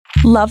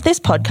Love this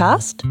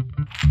podcast?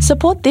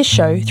 Support this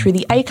show through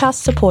the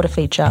Acast supporter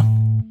feature.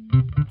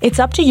 It's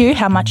up to you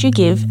how much you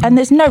give, and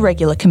there's no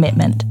regular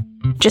commitment.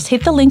 Just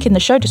hit the link in the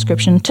show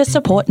description to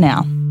support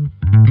now.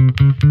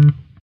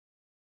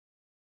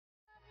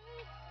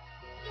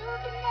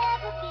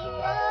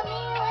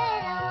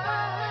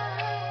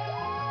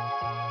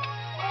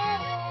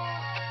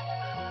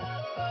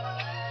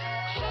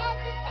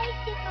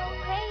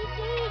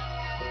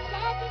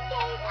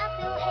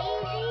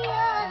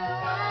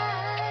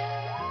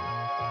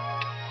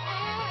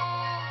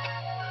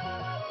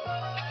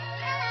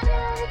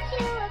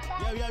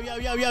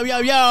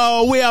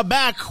 Yo, we are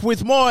back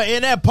with more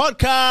in that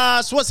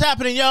podcast. What's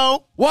happening,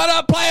 yo? What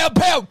up, player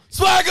pimp?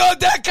 Swag on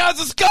that guys,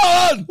 what's going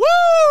on?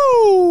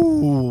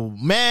 Woo!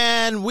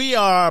 Man, we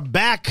are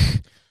back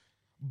in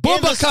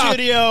the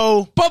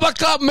studio. Bubba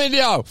Cup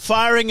video.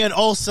 Firing at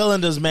all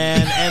cylinders,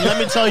 man. And let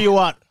me tell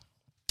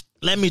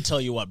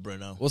you what,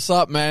 Bruno. What's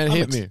up, man?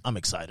 Hit me. I'm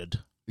excited.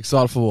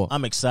 Excited for what?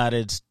 I'm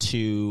excited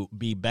to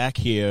be back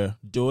here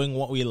doing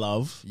what we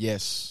love.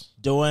 Yes.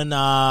 Doing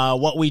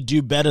what we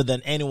do better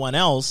than anyone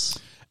else.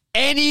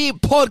 Any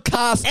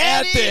podcast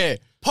out there.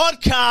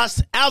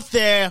 Podcast out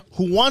there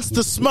who wants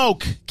to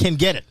smoke can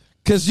get it.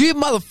 Because you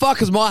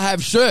motherfuckers might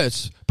have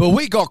shirts, but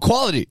we got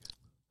quality.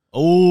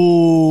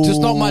 Ooh.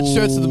 Just not much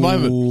shirts at the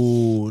moment.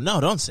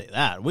 No, don't say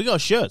that. We got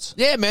shirts.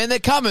 Yeah, man, they're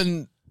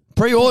coming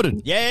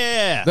pre-ordered.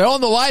 Yeah. They're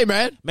on the way,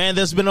 man. Man,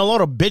 there's been a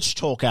lot of bitch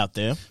talk out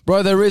there.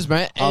 Bro, there is,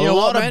 man. And A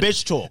lot of man?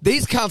 bitch talk.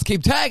 These cunts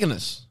keep tagging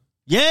us.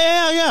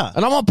 Yeah.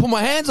 And I'm going to put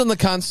my hands on the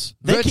cunts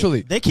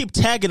virtually. They keep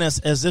tagging us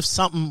as if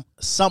something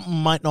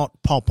might not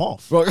pop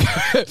off. Bro, you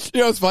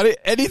know what's funny?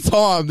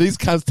 Anytime these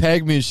cunts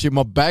tag me and shit,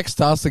 my back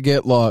starts to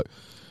get like,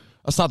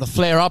 I start to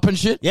flare up and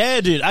shit.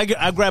 Yeah, dude.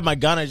 I grab my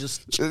gun and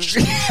just...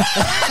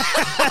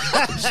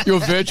 Your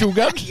virtual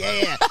gun?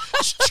 Yeah.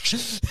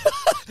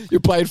 You're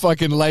playing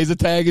fucking laser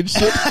tag and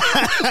shit.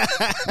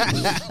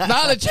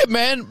 Nah, legit,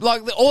 man.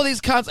 Like, all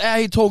these cunts out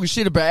here talking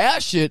shit about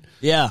our shit.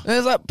 Yeah. And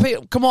it's like,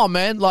 Pete, come on,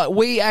 man. Like,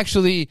 we're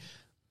actually,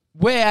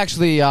 what's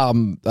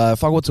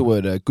the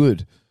word?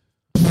 Good.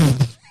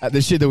 At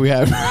the shit that we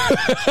have.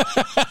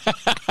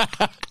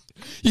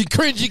 You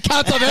cringy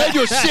cunts, I've heard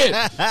your shit.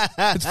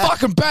 It's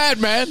fucking bad,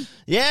 man.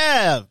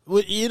 Yeah.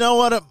 You know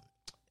what?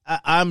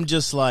 I'm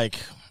just like...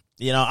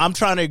 You know, I'm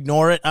trying to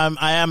ignore it.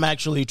 I am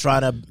actually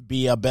trying to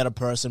be a better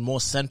person,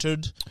 more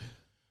centered.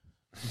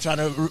 I'm trying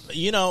to,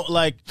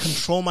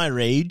 control my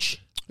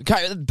rage.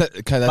 Okay,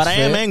 that's but I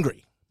am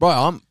angry.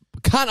 Bro,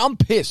 I'm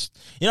pissed.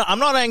 You know, I'm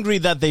not angry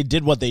that they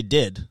did what they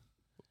did.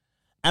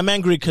 I'm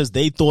angry because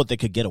they thought they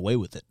could get away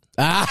with it.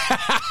 Yeah,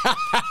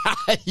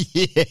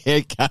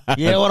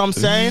 you know what I'm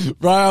saying?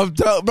 Bro,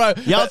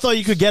 y'all thought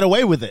you could get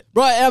away with it.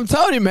 Right, I'm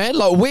telling you, man,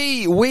 like,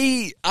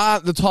 we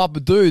aren't the type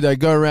of dude that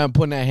go around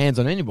putting our hands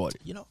on anybody.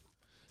 You know?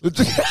 Let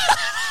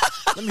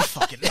me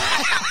fucking...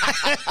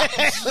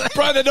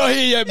 Bro, they're not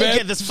here yet, man.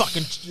 Get this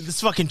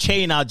fucking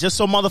chain out just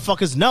so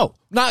motherfuckers know.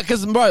 Nah,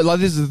 because, bro,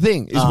 like, this is the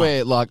thing, is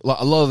where, like,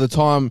 a lot of the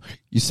time,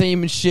 you see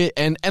him and shit,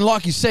 and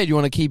like you said, you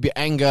want to keep your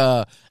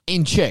anger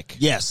in check.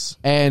 Yes.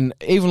 And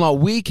even, like,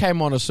 we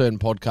came on a certain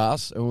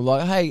podcast, and we're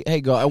like,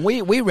 hey, guy, and we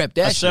repped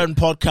that shit. Certain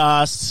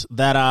podcast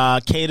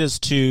that caters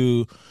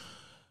to,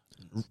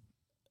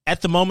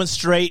 at the moment,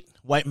 straight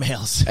white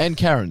males. And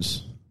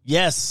Karens.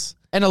 Yes.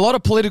 And a lot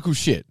of political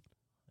shit.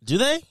 Do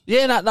they?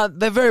 Yeah, no,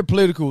 they're very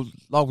political,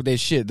 like, with their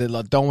shit. They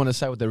like don't want to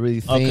say what they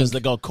really think. Oh, because they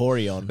got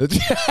Corey on. Well, they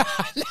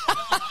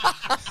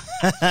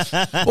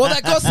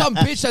got some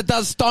bitch that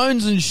does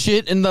stones and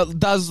shit and that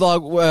does,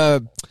 like,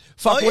 what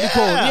do you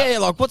call it? Yeah,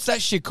 like, what's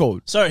that shit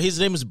called? Sorry, his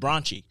name is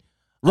Branchy.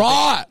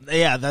 Right.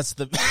 Yeah, that's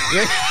the...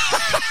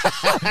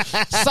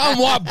 Some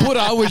white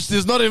Buddha, which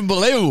is not even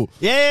believable.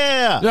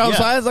 Yeah. You know what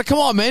I'm saying? It's like, come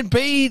on, man,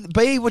 be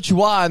what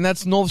you are, and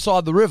that's north side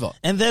of the river.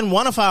 And then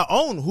one of our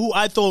own, who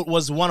I thought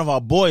was one of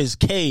our boys,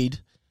 Cade,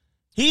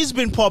 he's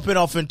been popping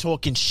off and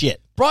talking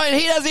shit. Bro,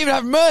 and he doesn't even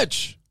have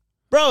merch.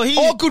 Bro,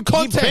 all good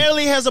content. He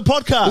barely has a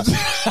podcast.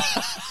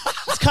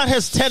 This cunt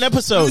has 10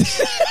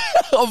 episodes.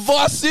 Of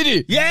Vice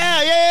City.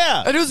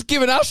 Yeah. And he was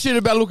giving us shit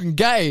about looking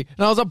gay.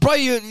 And I was like, bro,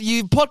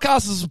 you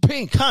podcasters are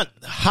pink. Cunt,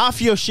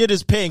 half your shit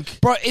is pink.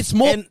 Bro, it's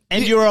more...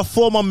 And you're a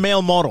former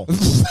male model.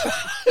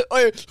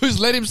 Who's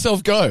let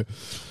himself go.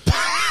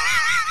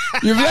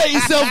 You've let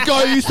yourself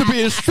go, you used to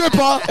be a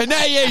stripper, and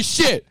now you ain't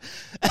shit.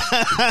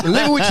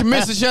 Living with your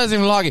missus, she doesn't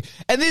even like it.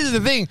 And this is the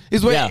thing,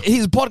 is where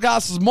his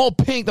podcast is more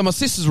pink than my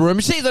sister's room,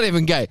 and she's not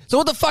even gay. So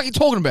what the fuck are you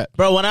talking about?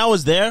 Bro, when I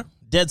was there,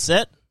 dead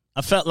set,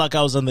 I felt like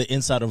I was on the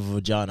inside of a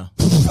vagina.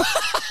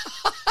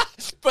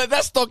 But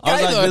that's not gay, I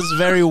was like, though. this is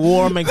very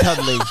warm and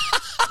cuddly.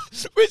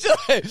 Which,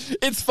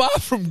 it's far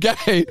from gay.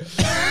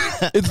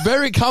 It's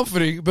very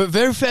comforting, but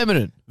very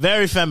feminine.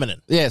 Very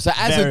feminine. Yeah, so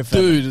as very a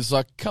dude, it's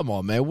like, come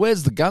on, man,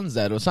 where's the guns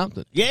at or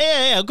something?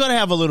 Yeah. I've got to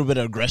have a little bit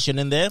of aggression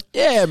in there.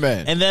 Yeah,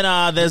 man. And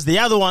then there's the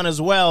other one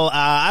as well.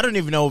 I don't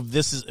even know if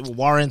this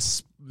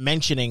warrants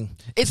mentioning.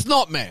 It's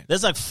not, man.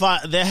 There's like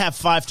 5. They have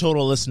 5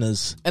 total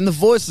listeners. And the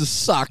voices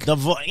suck. The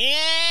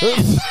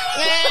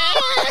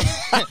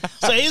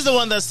So he's the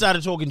one that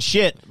started talking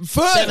shit.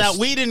 First. Said that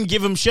we didn't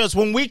give him shirts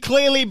when we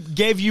clearly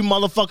gave you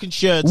motherfucking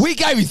shirts. We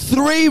gave you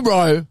 3,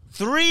 bro.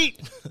 3.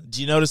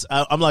 Do you notice?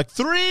 I'm like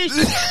 3.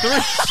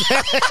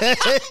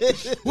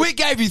 We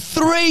gave you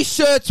 3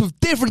 shirts with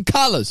different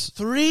colors.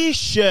 3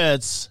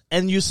 shirts,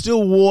 and you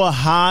still wore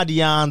Hard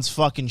Yarn's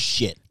fucking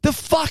shit. The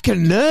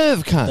fucking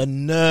nerve, cunt. The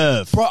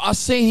nerve. Bro, I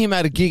seen him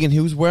at a gig and he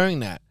was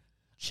wearing that.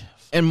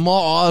 And my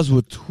eyes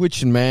were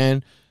twitching,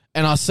 man.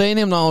 And I seen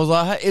him and I was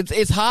like, hey,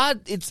 it's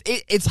hard.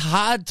 It's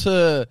hard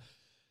to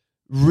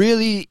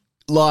really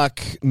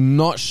like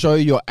not show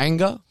your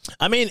anger.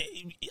 I mean,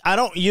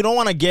 you don't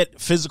want to get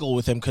physical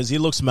with him because he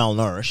looks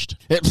malnourished.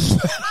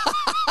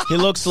 He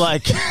looks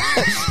like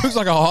looks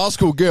like a high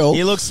school girl.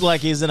 he looks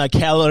like he's in a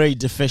calorie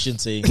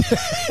deficiency,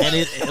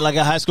 and like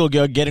a high school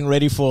girl getting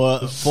ready for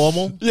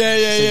formal.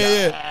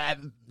 Yeah.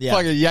 Yeah.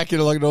 Fucking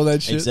yakking like and all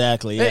that shit.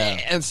 Exactly. Yeah.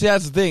 And see,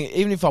 that's the thing.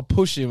 Even if I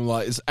push him,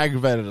 like it's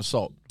aggravated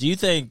assault. Do you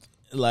think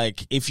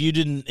like if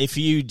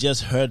you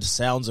just heard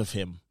sounds of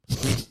him,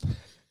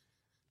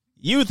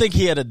 you would think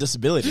he had a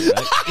disability, right?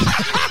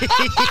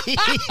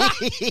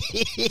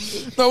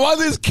 No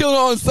wonder he's killing it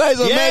on stage.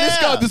 Like, man,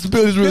 this guy's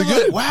disability is really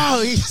good.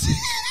 Wow, he's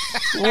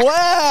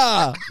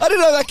Wow. I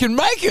didn't know that can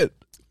make it.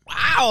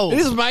 wow.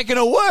 He's making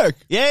it work.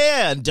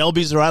 Yeah. And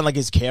Delby's around like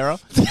his carer.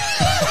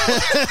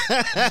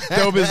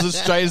 Delby's the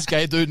straightest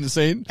gay dude in the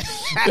scene.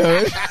 You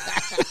know?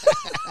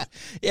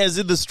 Yeah, is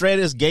it the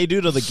straightest gay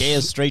dude or the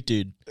gayest straight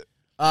dude?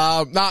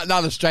 No,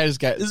 the straightest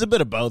gay. There's a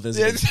bit of both,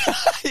 isn't it?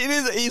 It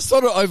is. He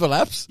sort of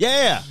overlaps.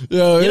 Yeah.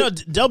 Yeah. You know,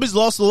 Delby's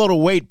lost a lot of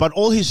weight, but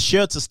all his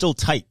shirts are still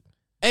tight.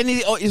 And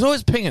he's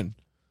always pinging.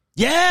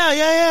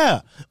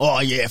 Yeah. Oh,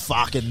 yeah,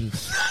 fucking.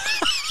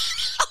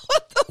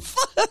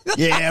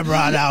 Yeah, bro,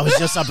 I was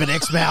just up in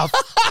Exmouth.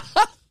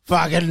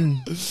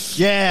 Fucking.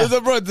 Yeah.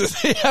 Bro, does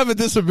he have a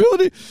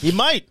disability? He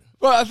might.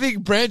 Well, I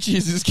think Branchy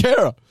is his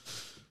carer.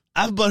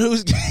 But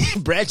who's.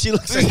 Branchy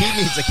looks like he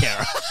needs a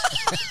carer.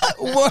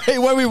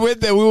 When we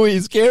went there, we were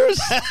his carers.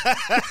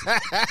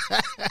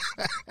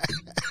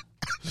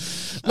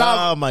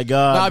 Oh, my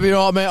God. Nah, but you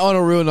know what, man, on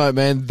a real note,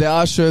 man, there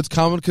are shirts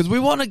coming because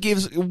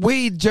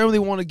we generally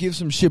want to give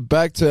some shit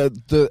back to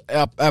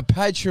our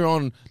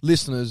Patreon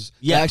listeners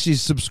Yeah. that actually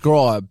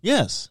subscribe.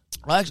 Yes.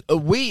 We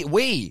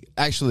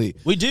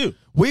do.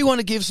 We want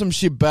to give some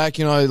shit back,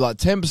 you know, like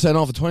 10%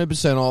 off or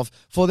 20% off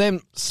for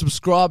them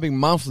subscribing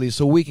monthly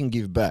so we can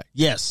give back.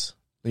 Yes.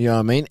 You know what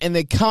I mean? And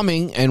they're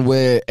coming and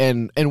we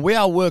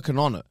are working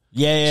on it.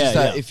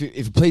 Yeah. Just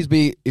if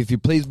you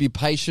please be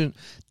patient,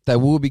 they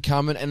will be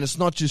coming, and it's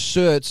not just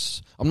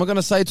shirts. I'm not going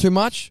to say too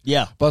much.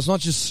 Yeah. But it's not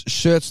just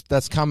shirts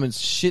that's coming. It's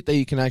shit that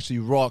you can actually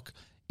rock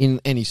in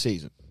any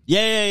season.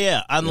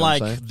 Yeah.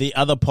 Unlike saying? the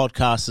other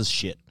podcasters'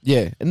 shit.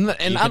 Yeah, and You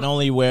can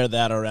only wear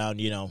that around,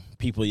 you know,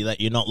 people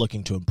that you're not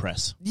looking to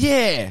impress.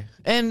 yeah,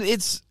 and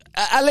it's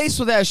at least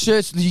with our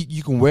shirts,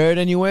 you can wear it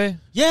anywhere.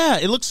 Yeah,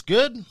 it looks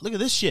good. Look at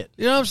this shit.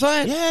 You know what I'm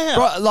saying? Yeah.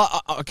 Bro, like,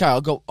 okay, I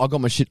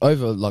got my shit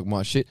over like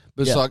my shit,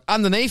 but it's Yeah. like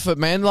underneath it,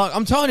 man. Like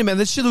I'm telling you, man,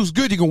 this shit looks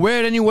good. You can wear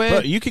it anywhere. Bro,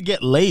 you could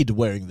get laid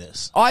wearing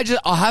this. I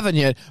haven't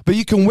yet, but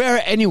you can wear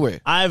it anywhere.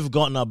 I've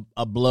gotten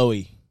a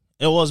blowy.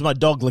 It was my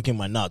dog licking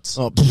my nuts.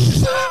 Oh,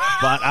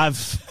 But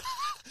I've...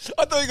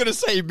 I thought you were gonna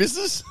say your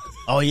missus.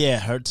 Oh, yeah,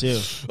 her too.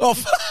 Oh,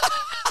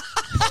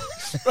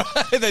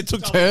 they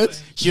took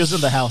turns. She was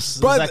in the house.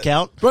 Does that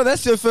count? Bro,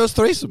 that's your first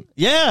threesome.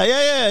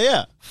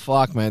 Yeah.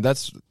 Fuck, man,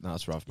 that's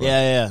rough, bro.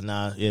 Yeah.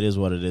 Nah, it is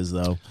what it is,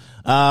 though.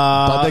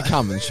 But they're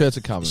coming. Shirts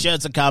are coming.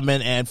 Shirts are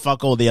coming, and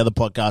fuck all the other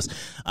podcasts.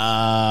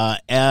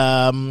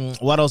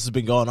 What else has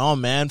been going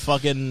on, man?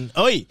 Fucking...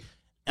 Johnny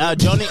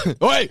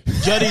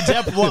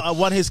Depp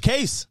won his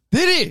case.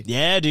 Did he?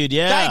 Yeah, dude,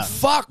 yeah. Thank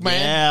fuck, man.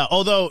 Yeah,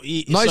 although...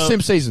 No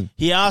Sim season.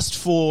 He asked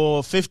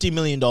for $50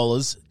 million,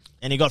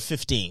 and he got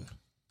 15.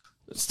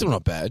 It's still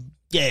not bad.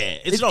 Yeah,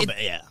 it's not bad,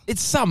 yeah.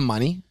 It's some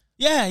money.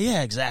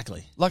 Yeah,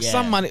 exactly. Like Yeah.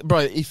 some money. Bro,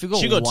 if you got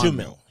She got 1 $2 mil.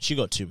 mil. She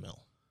got $2 mil.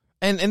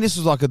 And this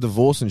was like a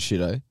divorce and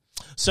shit, eh?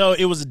 So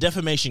it was a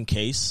defamation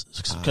case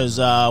because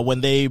when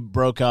they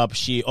broke up,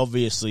 she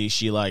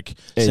like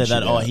Edged said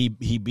that it out.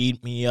 he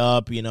beat me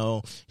up, you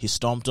know, he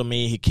stomped on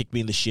me, he kicked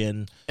me in the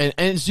shin. And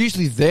it's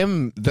usually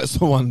them that's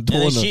the one And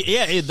doing then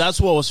it. that's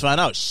what was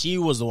found out. She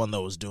was the one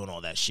that was doing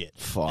all that shit.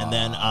 Fuck. And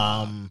then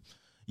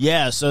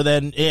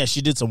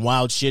she did some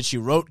wild shit. She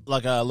wrote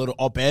like a little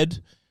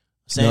op-ed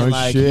saying No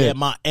like, shit. yeah,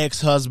 my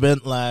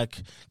ex-husband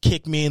like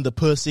kicked me in the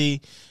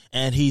pussy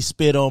and he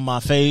spit on my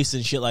face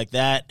and shit like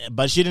that.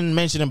 But she didn't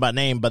mention him by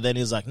name. But then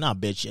he's like, nah,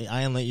 bitch,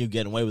 I ain't let you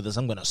get away with this.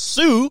 I'm going to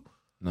sue.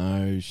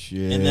 No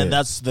shit. And then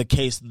that's the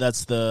case.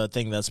 That's the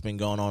thing that's been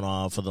going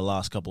on for the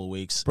last couple of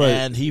weeks. Bro.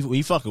 And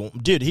he fucking,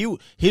 dude,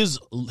 his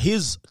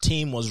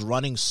team was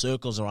running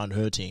circles around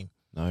her team.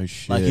 No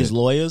shit. Like his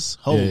lawyers.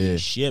 Holy Yeah.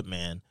 shit,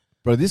 man.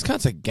 Bro, this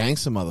cunt's a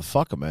gangster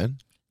motherfucker, man.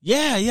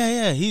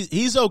 Yeah.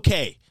 He's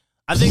okay.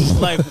 I think,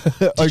 like,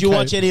 did you Okay.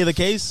 watch any of the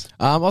case?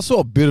 I saw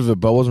a bit of it,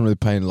 but I wasn't really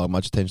paying like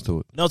much attention to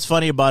it. No, what's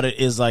funny about it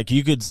is like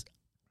it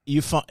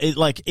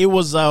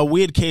was a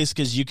weird case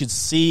because you could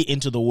see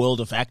into the world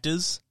of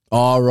actors.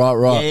 Oh,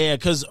 right. Yeah,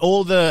 because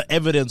all the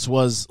evidence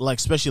was like,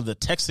 especially the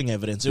texting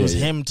evidence, it was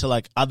him to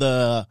like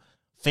other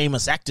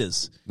famous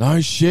actors.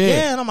 No shit.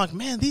 Yeah, and I'm like,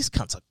 man, these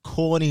cunts are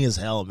corny as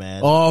hell,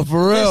 man. Oh,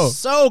 for real? They're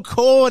so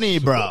corny,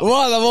 bro.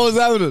 What? What was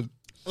happening?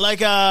 Like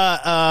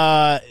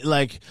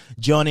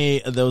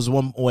Johnny, there was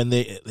one when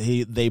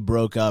they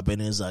broke up,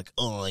 and he's like,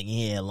 oh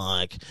yeah,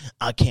 like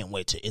I can't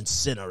wait to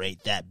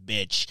incinerate that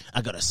bitch.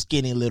 I got a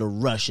skinny little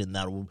Russian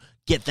that will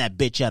get that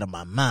bitch out of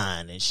my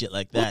mind and shit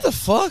like that. What the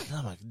fuck? And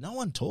I'm like, no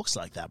one talks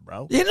like that,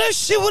 bro. Yeah, no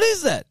shit. What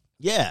is that?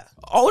 Yeah.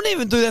 I wouldn't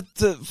even do that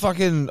to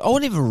fucking. I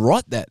wouldn't even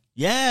write that.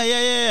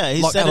 Yeah.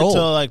 He Like, said at it all.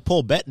 to like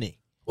Paul Bettany.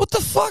 What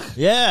the fuck,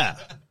 Yeah.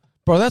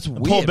 bro? That's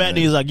weird. Paul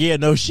Bettany's like, yeah,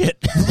 no shit.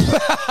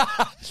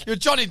 You're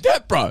Johnny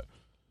Depp, bro.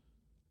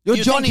 You're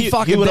You'd Johnny think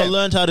fucking He would have Depp.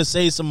 learned how to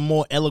say some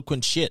more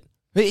eloquent shit.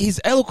 He's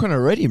eloquent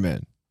already,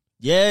 man.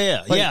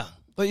 Yeah.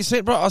 Like you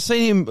said, bro, I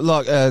seen him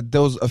like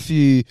there was a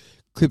few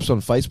clips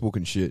on Facebook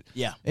and shit.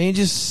 Yeah. And you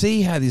just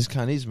see how this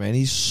cunt is, man.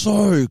 He's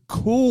so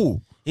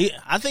cool.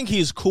 I think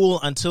he's cool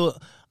until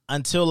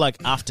like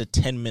after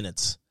 10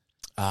 minutes.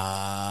 You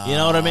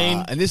know what I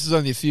mean? And this is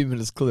only a few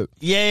minutes clip.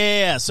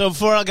 Yeah. So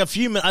for like a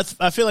few minutes,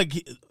 I feel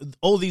like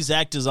all these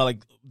actors are like,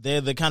 they're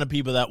the kind of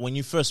people that when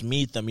you first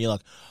meet them, you're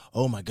like,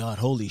 oh my God,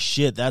 holy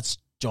shit, that's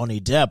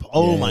Johnny Depp.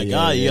 Oh my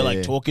God. You're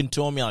like talking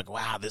to him. You're like,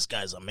 wow, this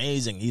guy's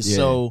amazing. He's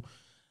so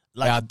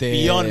like out there,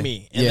 beyond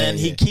me. And then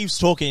he keeps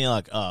talking. You're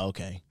like, oh,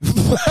 okay. Bro,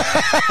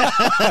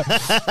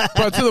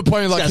 to the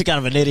point This like, guy's kind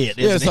of an idiot,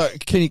 yeah, isn't it's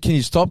like, can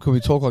you stop? Can we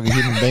talk like a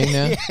human being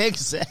now? he? Yeah,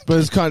 exactly. But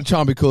it's kind of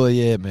trying to be cool.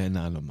 Yeah, man,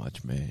 no, not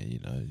much, man. You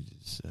know,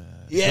 just,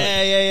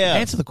 Yeah.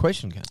 answer the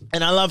question, Ken.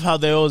 And I love how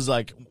they always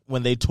like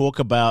when they talk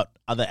about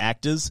other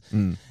actors,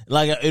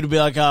 like it'd be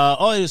like,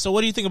 oh, so what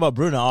do you think about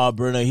Bruno? Oh,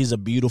 Bruno, he's a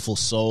beautiful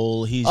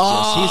soul. He's the most.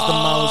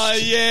 Oh,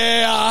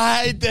 yeah,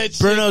 I hate that shit.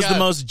 Bruno's the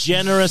most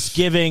generous,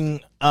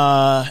 giving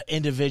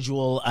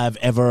individual I've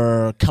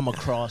ever come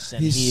across,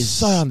 and He's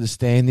so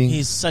understanding.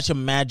 he's such a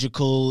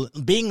magical.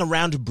 Being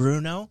around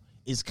Bruno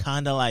is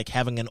kind of like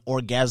having an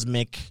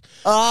orgasmic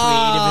creative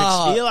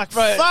experience. You're like,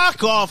 right.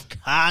 fuck off,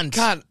 cunt.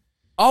 Can't.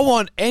 I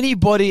want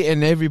anybody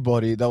and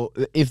everybody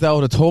that if they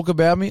were to talk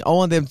about me, I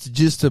want them to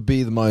just to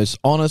be the most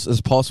honest as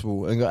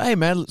possible and go, "Hey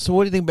man, so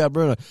what do you think about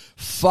Bruno?"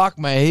 Fuck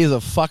man, he's a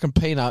fucking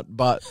peanut,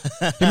 but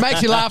he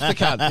makes you laugh. The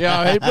cunt, you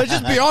know. But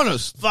just be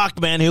honest. Fuck,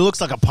 man, he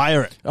looks like a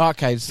pirate.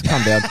 Okay, just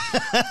calm down.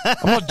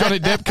 I'm not Johnny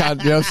Depp,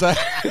 cunt. You know what I'm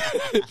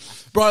saying?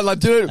 Bro, like,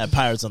 do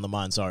Pirates on the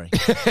mind. Sorry.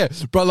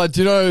 bro, like,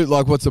 do you know,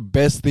 like, what's the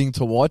best thing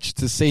to watch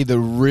to see the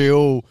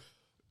real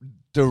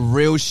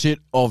shit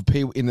of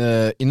people in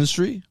the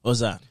industry? What's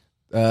that?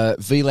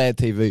 VLAD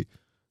TV.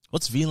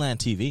 What's VLAN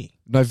TV?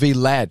 No,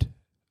 VLAD.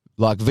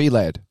 Like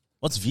VLAD.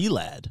 What's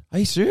VLAD? Are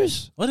you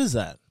serious? What is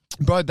that?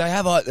 Bro, they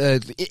have like,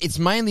 it's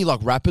mainly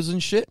like rappers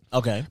and shit.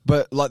 Okay.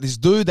 But like this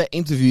dude that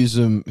interviews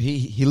them,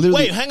 he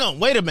literally. Wait, hang on.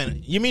 Wait a minute.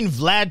 You mean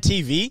Vlad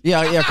TV?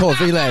 Yeah, call it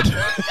VLAD.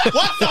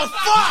 What the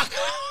fuck?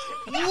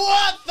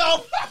 What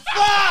the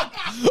fuck?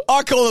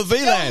 I call it Yo,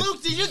 VLAD.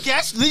 Luke, did you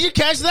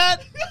catch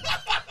that?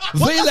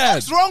 What the VLAD.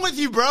 fuck's wrong with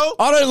you, bro?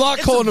 I don't like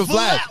It's calling a it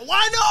Vlad.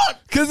 Why not?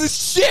 Because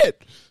it's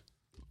shit.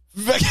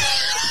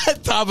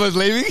 Tabo's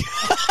leaving.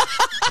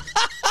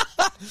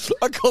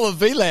 I call it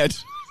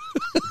VLAD.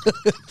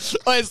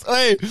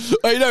 Hey,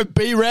 you know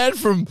B-Rad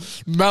from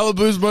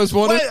Malibu's Most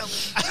Wanted?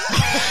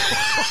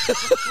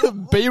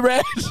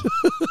 B-Rad?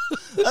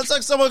 That's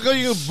like someone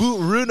calling you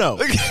Bruno.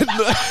 B.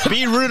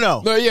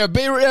 Runo. No, yeah,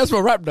 B-Rad, that's my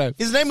rap name.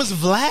 His name is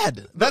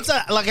Vlad. That's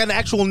like an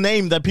actual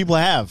name that people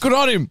have. Good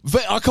on him.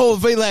 I call it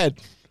VLAD.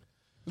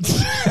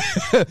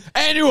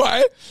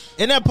 Anyway.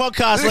 In that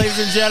podcast, ladies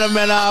and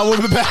gentlemen,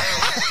 we'll be back.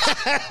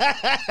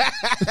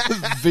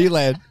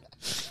 VLAD.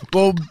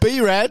 Well,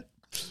 B-Rad.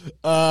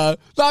 No,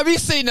 have you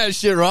seen that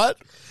shit, right?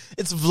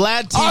 It's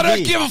Vlad TV. I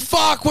don't give a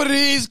fuck what it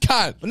is,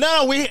 cunt.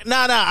 No,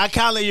 I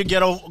can't let you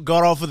get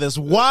off of this.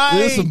 Why?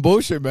 This is some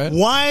bullshit, man.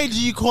 Why do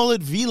you call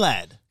it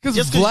Vlad? Because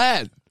it's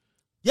Vlad.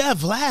 Yeah,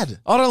 Vlad.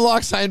 I don't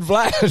like saying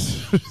Vlad.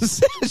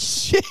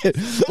 Shit.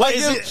 Why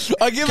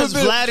I give a because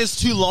bit. Vlad is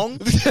too long?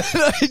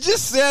 It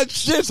just sounds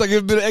shit. So I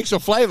give a bit of extra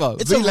flavor.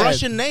 It's VLAD. a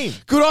Russian name.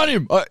 Good on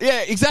him.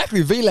 Yeah,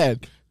 exactly.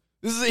 VLAD.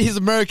 This is his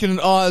American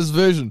Eyes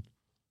version.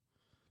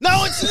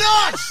 No, it's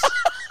not.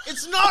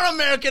 It's not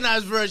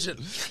Americanized version.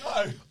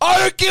 I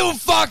don't give a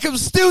fuck. I'm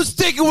still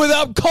sticking with it.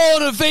 I'm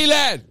calling it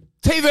VLAD.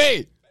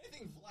 TV.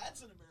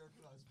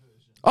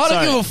 I don't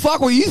Sorry. give a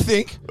fuck what you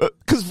think.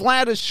 Because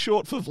Vlad is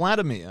short for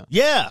Vladimir.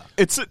 Yeah.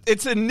 It's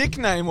a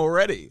nickname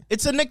already.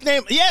 It's a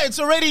nickname. Yeah, it's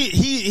already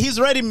he's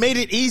already made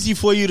it easy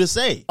for you to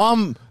say.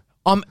 I'm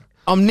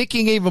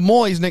nicking even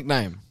more his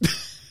nickname.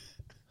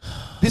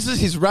 This is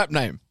his rap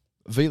name,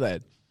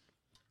 VLAD.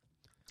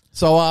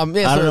 So yeah,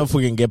 I don't know if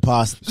we can get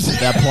past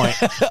that point.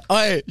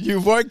 Hey,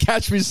 you won't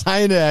catch me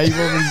saying it how you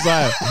want me to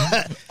say it.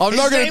 I'm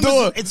not going to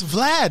do it. It's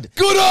Vlad.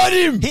 Good on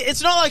him.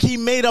 It's not like he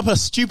made up a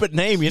stupid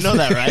name. You know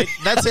that, right?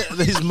 That's it.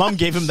 His mom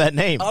gave him that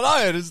name. I know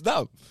it. It's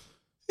dumb.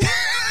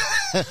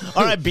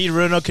 All right, B.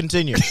 Bruno,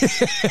 continue.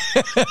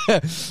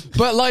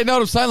 But like, you know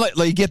what I'm saying? Like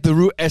you get the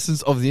real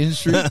essence of the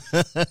industry.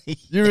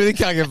 You really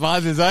can't get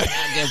past this, eh?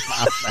 Get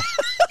past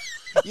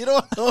that. You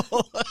don't know.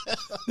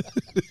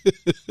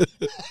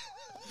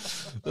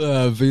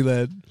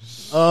 VLAD.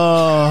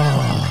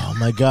 Oh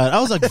my god! I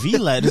was like,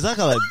 VLAD. Is that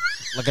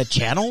like a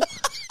channel?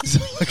 Is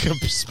it like a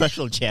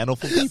special channel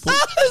for people?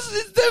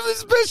 It's definitely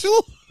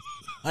special.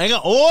 Hang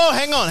on. Oh,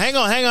 hang on.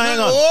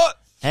 What?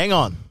 Hang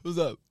on. What's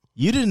up?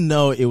 You didn't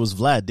know it was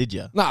Vlad, did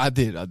you? No, I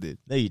did.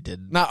 No, you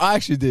didn't. No, I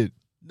actually did.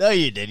 No,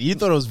 you did. You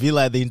thought it was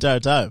VLAD the entire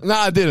time. No,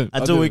 I didn't.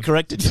 Until we didn't.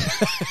 corrected you.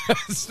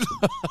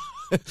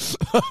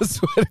 I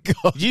swear to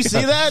God. Did you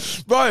see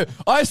that? Bro,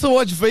 I used to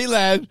watch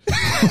VLAD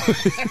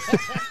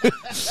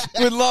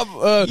with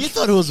love. You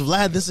thought it was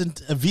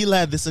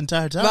VLAD this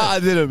entire time. No, I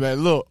didn't, man.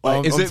 Look,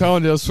 I'm is it-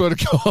 telling you, I swear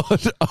to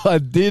God, I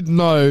did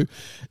know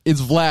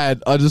it's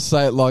Vlad. I just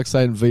say it like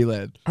saying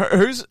VLAD.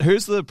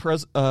 Who's the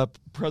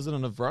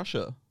president of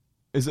Russia?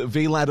 Is it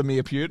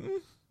Vladimir Putin?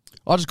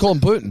 I just call him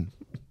Putin.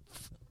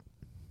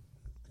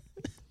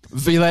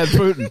 VLAD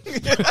Putin.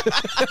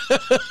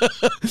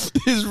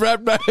 His rap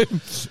name.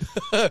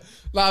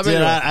 Nah, Dude,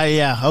 anyway,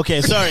 yeah.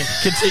 Okay, sorry.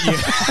 Continue.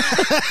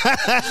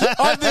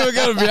 I think we're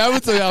going to be able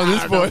to at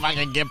this I don't know point. if I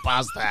can get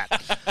past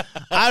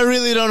that. I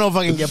really don't know if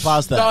I can get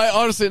past that. No,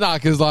 honestly,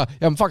 because like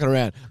I'm fucking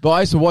around. But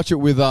I used to watch it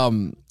with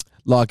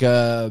like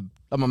my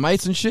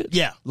mates and shit.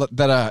 Yeah.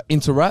 That are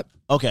into rap.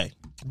 Okay.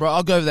 Bro,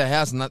 I'll go over their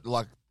house and that,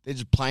 like they're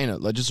just playing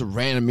it, like just a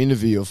random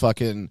interview of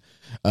fucking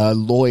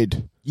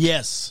Lloyd.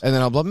 Yes. And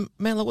then I'm like,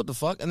 man, like what the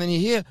fuck? And then you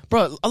hear,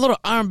 bro, a lot of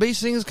R&B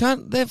singers,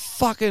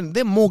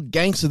 they're more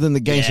gangster than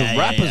the gangster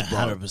rappers, bro.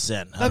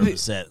 100%. That'd be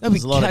 100%.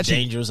 There's a lot catching- of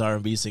dangerous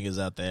R&B singers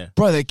out there.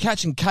 Bro, they're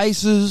catching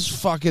cases,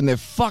 they're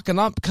fucking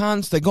up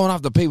cunts, they're going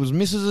after people's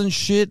misses and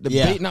shit,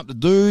 they're beating up the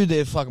dude,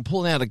 they're fucking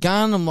pulling out a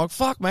gun. I'm like,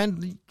 fuck,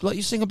 man, like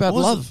you sing about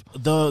What love.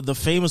 was the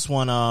famous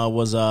one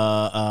was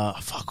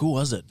fuck, who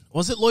was it?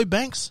 Was it Lloyd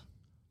Banks?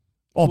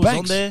 Oh, was on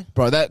Banks. there?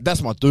 Bro,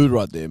 that's my dude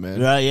right there,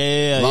 man. Right,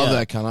 yeah. Love yeah.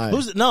 that cunt, eh?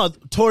 Who's it? No,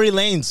 Tory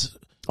Lanez.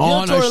 Oh, You know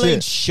no Tory shit.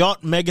 Lanez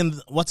shot Megan,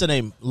 what's her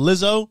name?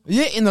 Lizzo?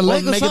 Yeah, in the Or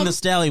leg or Megan something? the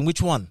Stallion,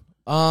 which one?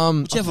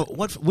 Whichever.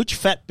 Which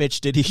fat bitch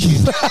did he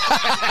shoot?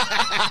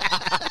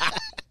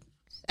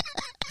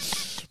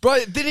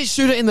 Bro, did he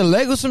shoot it in the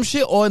leg or some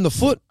shit, or in the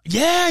foot?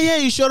 yeah,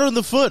 he shot her in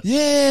the foot.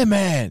 Yeah,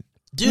 man.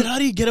 Dude, how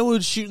do you get away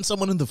with shooting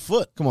someone in the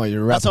foot? Come on,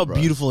 you're a rapper, That's how bro.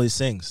 beautiful he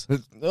sings.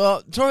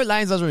 Tory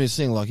Lanez doesn't really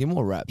sing, like he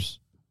more raps.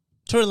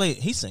 Tory Lanez,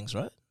 he sings,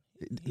 right?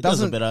 He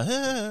does a bit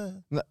of...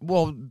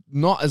 Well,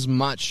 not as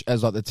much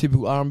as like the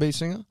typical R&B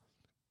singer,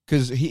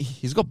 because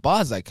he's got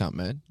bars that cunt,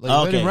 man. Like,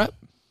 you heard him rap?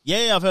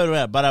 Yeah, I've heard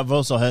rap, but I've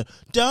also heard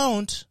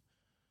 "Don't."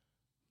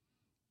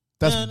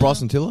 That's No, no.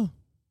 Bryson Tiller.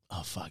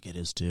 Oh fuck, it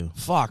is too.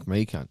 Fuck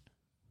me, cunt.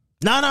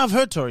 No, I've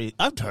heard Tory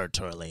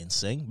Lanez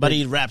sing, but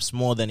he raps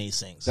more than he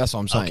sings. That's what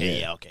I'm saying. Okay,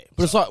 yeah. okay.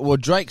 But it's like, well,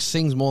 Drake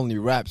sings more than he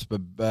raps, but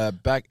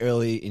back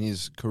early in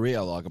his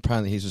career, like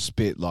apparently he's just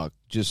spit like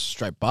just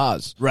straight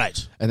bars,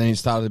 Right. and then he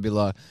started to be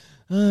like,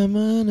 "I'm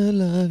gonna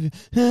love you,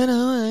 and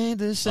I ain't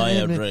the same."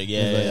 Oh yeah, Drake. Yeah,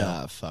 It's like,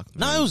 yeah. ah, fuck.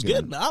 No, man, it was get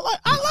good. him. Man. I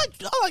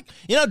like.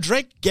 You know,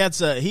 Drake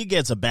gets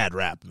a bad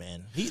rap,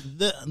 man.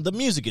 The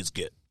music is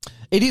good.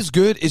 It is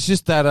good. It's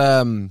just that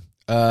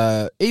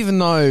even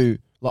though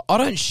like I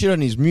don't shit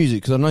on his music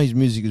because I know his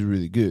music is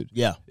really good.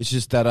 Yeah. It's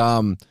just that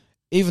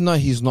even though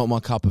he's not my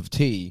cup of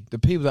tea, the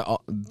people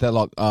that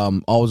like I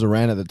was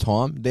around at the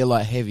time, they're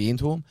like heavy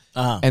into him,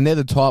 and they're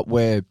the type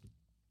where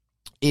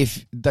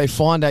if they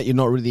find out you're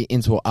not really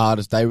into an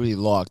artist they really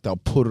like, they'll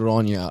put it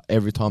on you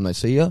every time they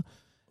see you,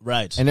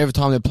 Right. and every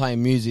time they're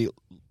playing music,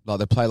 like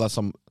they play like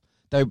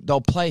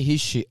they'll play his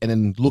shit and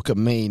then look at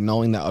me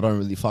knowing that I don't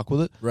really fuck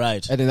with it.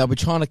 Right. And then they'll be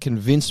trying to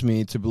convince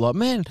me to be like,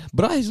 man,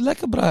 bruh, he's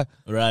lekker, bruh.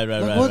 Right.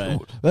 Like,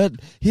 what- But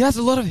he has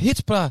a lot of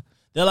hits, bruh.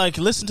 They're like,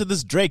 listen to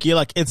this Drake. You're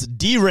like, it's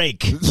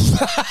D-Rake.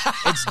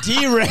 It's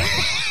D-Rake.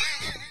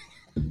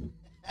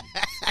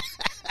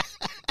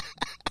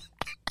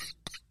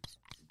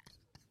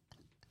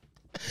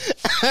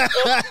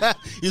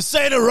 You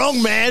say the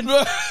wrong man.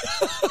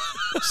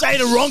 Say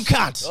the wrong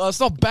cunt. It's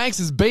not Banks,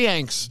 it's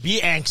B-Anks.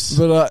 B-Anks.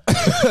 But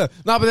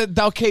no, but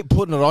they'll keep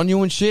putting it on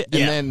you and shit. Yeah.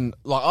 And then,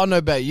 like, I don't know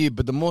about you,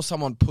 but the more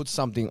someone puts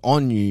something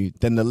on you,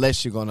 then the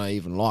less you're gonna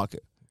even like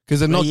it, because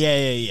they're not.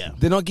 Yeah.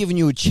 They're not giving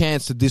you a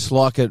chance to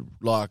dislike it,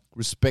 like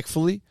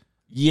respectfully.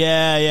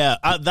 Yeah.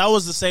 That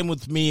was the same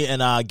with me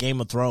in Game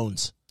of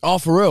Thrones. Oh,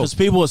 for real. Because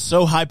people were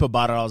so hype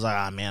about it. I was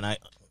like, man,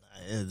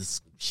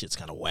 this shit's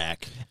kind of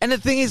whack. And the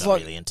thing is, Not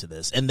like, really into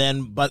this. And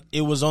then, but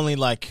it was only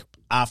like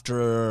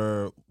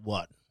after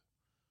what?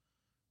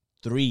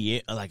 3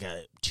 years, like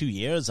 2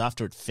 years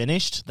after it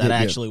finished, that Yeah, I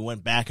yeah. actually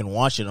went back and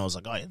watched it, and I was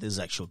like, oh yeah, this is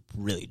actually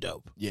really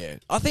dope. yeah,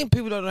 I think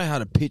people don't know how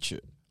to pitch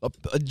it.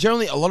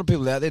 Generally, a lot of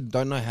people out there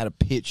don't know how to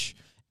pitch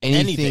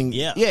anything.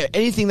 yeah.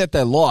 anything that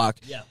they like.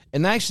 Yeah.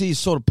 And they actually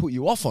sort of put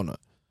you off on it.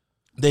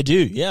 They do,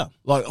 yeah.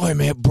 Like, oh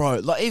man, bro.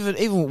 Like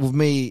even with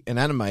me and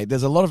anime,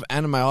 there's a lot of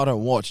anime I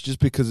don't watch just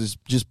because it's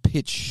just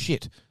pitch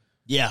shit.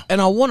 Yeah.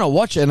 And I want to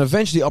watch it, and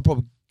eventually I'll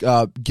probably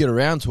get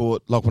around to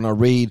it, like when I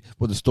read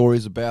what the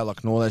story's about,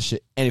 like and all that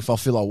shit, and if I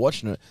feel like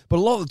watching it. But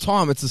a lot of the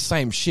time, it's the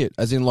same shit.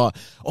 As in, like,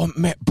 oh,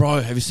 Matt, bro,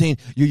 have you seen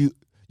Yu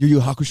Yu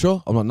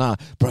Hakusho? I'm like, nah,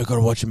 bro,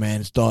 gotta watch it,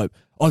 man. It's dope.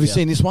 Oh, have you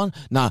seen this one?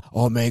 Nah.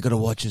 Oh, man, gotta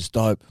watch it. It's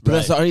dope. But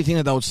that's the only thing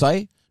that they would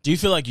say. Do you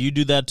feel like you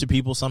do that to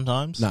people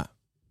sometimes? Nah.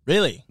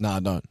 Really? Nah, I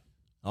don't.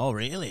 Oh,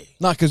 really?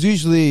 No, because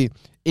usually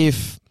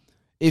if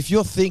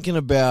you're thinking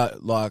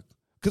about like,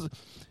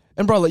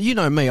 and bro, like you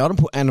know me, I don't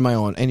put anime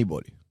on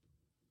anybody.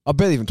 I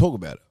barely even talk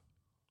about it.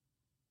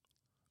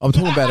 I'm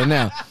talking about it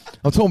now.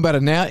 I'm talking about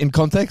it now in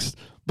context,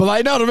 but like,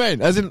 you know what I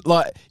mean? As in,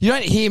 like, you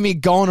don't hear me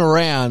going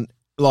around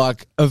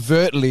like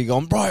overtly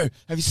going, bro,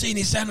 have you seen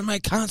this anime?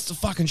 Cunts the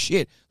fucking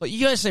shit. Like,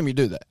 you don't see me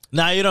do that.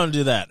 Nah, you don't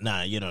do that.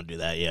 Nah, you don't do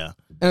that. Yeah.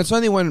 And it's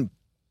only when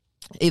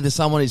either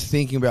someone is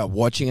thinking about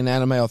watching an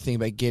anime or thinking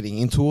about getting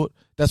into it.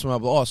 That's when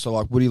I'm like, oh, so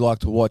like, what do you like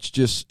to watch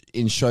just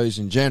in shows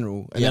in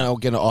general? And then I'll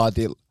get an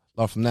idea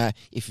like from that.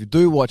 If you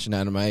do watch an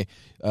anime,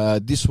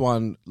 this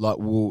one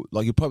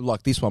you'll probably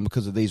like this one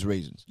because of these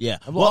reasons. Yeah.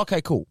 I'm like,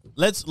 okay, cool.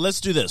 Let's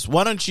do this.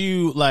 Why don't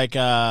you like?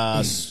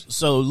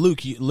 So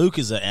Luke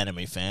is an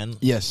anime fan.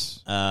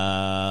 Yes.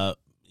 Anime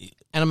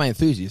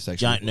enthusiast,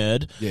 actually. Giant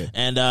nerd. Yeah.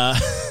 And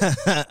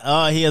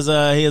he has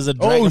a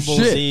Dragon Ball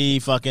shit. Z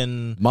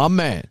fucking My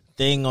man.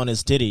 thing on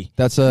his titty.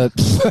 That's on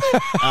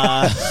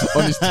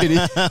his titty.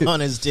 On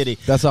his titty.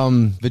 That's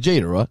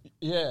Vegeta, right?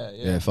 Yeah.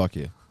 Yeah, fuck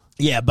yeah.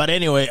 Yeah, but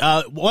anyway,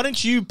 why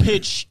don't you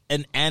pitch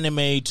an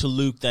anime to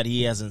Luke that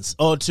he hasn't,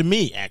 or to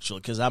me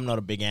actually, because I'm not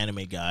a big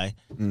anime guy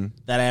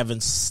that I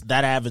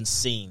haven't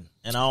seen,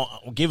 and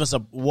I'll give us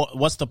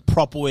what's the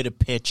proper way to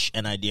pitch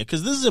an idea,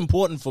 because this is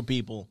important for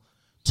people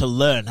to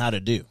learn how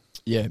to do.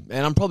 Yeah,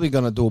 and I'm probably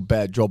gonna do a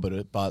bad job at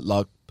it, but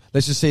like,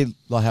 let's just see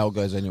like how it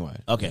goes anyway.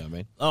 Okay. You know what I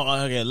mean?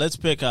 Oh, okay.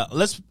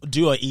 Let's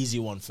do an easy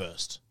one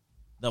first.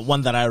 The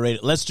one that I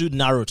rated. Let's do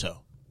Naruto.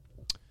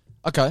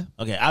 Okay.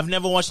 Okay, I've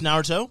never watched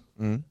Naruto.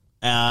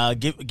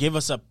 Give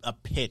us a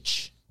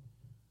pitch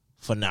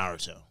for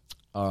Naruto.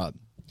 All right.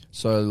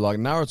 So like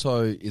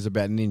Naruto is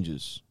about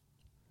ninjas.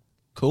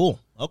 Cool.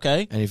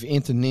 Okay. And if you're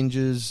into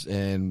ninjas,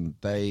 and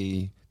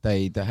they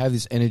have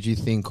this energy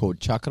thing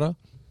called chakra,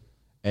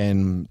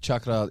 and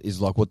chakra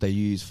is like what they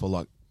use for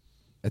like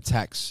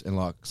attacks and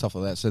like stuff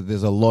like that. So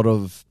there's a lot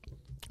of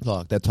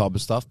like that type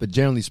of stuff. But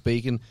generally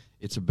speaking,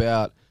 it's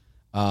about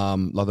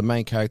like the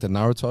main character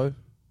Naruto.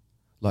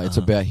 Like it's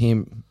about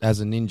him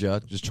as a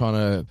ninja, just trying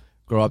to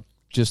grow up,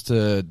 just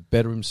to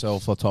better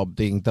himself, that type of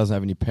thing. Doesn't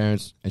have any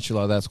parents and shit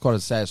like that. It's quite a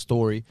sad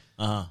story.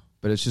 But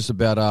it's just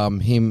about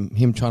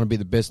him trying to be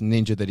the best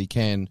ninja that he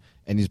can,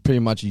 and he's pretty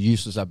much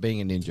useless at being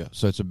a ninja.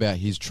 So it's about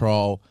his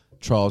trials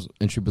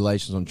and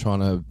tribulations on trying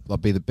to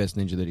like be the best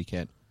ninja that he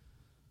can.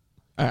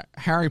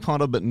 Harry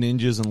Potter, but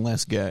ninjas and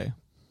less gay.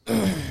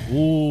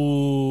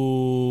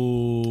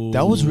 Ooh,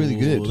 That was really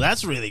good.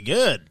 That's really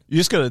good. You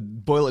just got to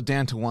boil it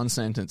down to one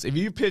sentence. If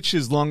you pitch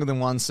is longer than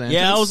one sentence,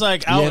 Yeah, I was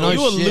like,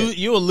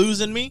 you were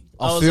losing me.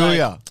 I was feel like,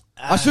 ya.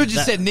 I should have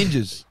just said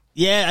ninjas.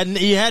 Yeah, and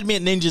you had me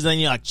at ninjas, and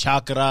you're like,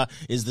 chakra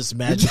is this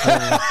magical.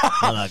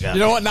 I'm like, You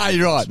know what? No,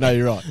 you're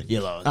right.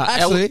 Yellow.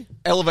 Actually,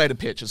 elevator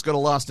pitch. It's got to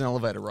last an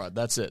elevator ride.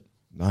 That's it.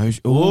 no. Ooh,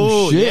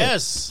 Oh shit!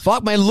 yes.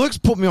 Fuck, man. Luke's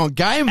put me on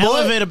game, boy.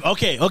 Elevator.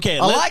 Okay.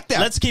 I like that.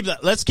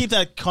 Let's keep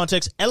that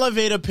context.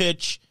 Elevator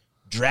pitch.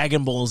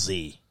 Dragon Ball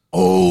Z.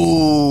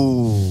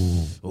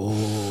 Oh,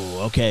 Ooh.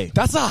 Okay.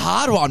 that's a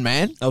hard one,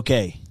 man.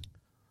 Okay.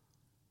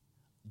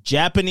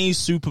 Japanese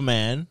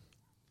Superman,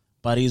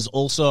 but he's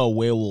also a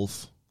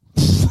werewolf.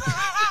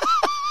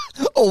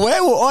 Oh,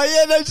 werewolf. Oh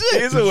yeah, no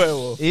shit. He's a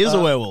werewolf. He is a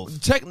werewolf.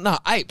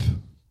 Ape.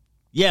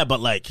 Yeah, but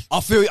like I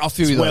feel you.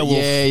 Though. werewolf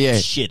Yeah.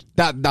 shit.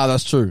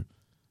 That's true.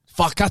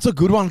 Fuck, that's a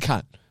good one,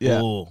 cunt.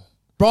 Yeah. Ooh.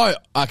 Bro,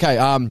 okay,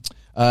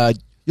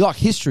 you like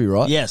history,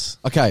 right? Yes.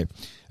 Okay.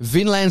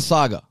 Vinland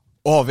Saga.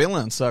 Oh,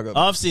 Vinland Saga.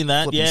 I've seen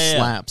that. Flipping Yeah.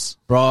 slaps.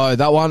 Bro,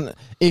 that one,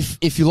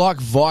 if you like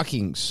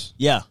Vikings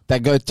Yeah.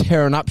 that go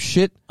tearing up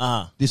shit,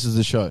 Uh-huh. this is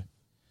the show.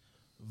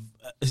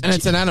 And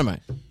it's an anime.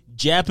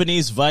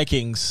 Japanese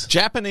Vikings.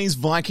 Japanese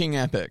Viking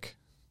epic.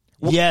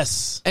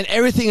 Yes. And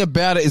everything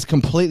about it is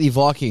completely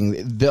Viking.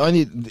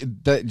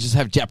 They just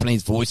have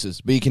Japanese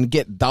voices, but you can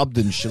get dubbed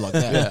and shit like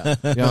that.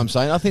 You know what I'm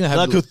saying? I think I have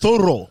Like a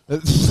Thoro.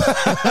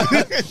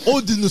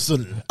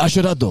 Odinson.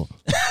 Asherado.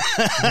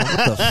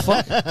 What the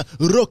fuck?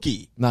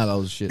 Rocky. No, that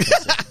was shit.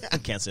 I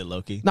can't say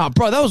Loki. No,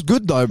 bro, that was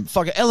good though.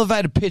 Fucking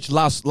elevator pitch,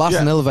 last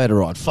an elevator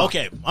ride. Fuck.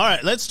 Okay. All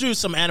right. Let's do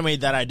some anime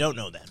that I don't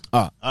know then.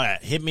 All right. All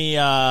right. Hit me.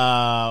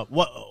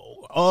 What?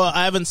 Oh,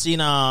 I haven't seen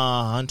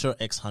Hunter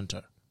x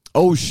Hunter.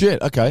 Oh shit.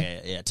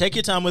 Okay. Yeah. Take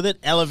your time with it.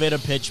 Elevator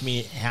pitch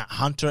me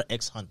Hunter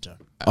x Hunter.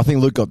 I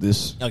think Luke got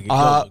this. Okay.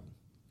 Go.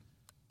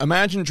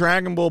 Imagine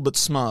Dragon Ball, but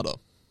smarter.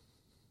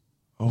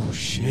 Oh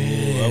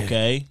shit.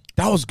 Okay.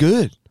 That was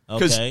good.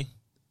 Okay.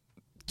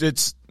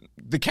 It's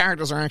the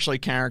characters are actually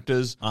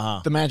characters.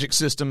 Uh-huh. The magic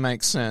system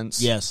makes sense.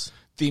 Yes.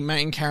 The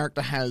main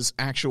character has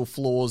actual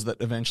flaws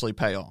that eventually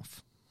pay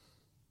off.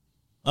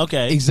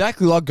 Okay.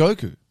 Exactly like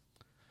Goku.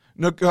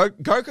 No,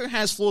 Goku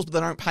has flaws, but they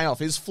don't pay off.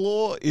 His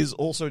flaw is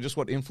also just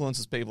what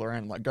influences people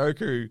around him. Like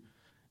Goku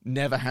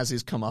never has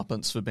his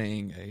comeuppance for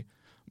being a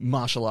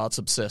martial arts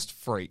obsessed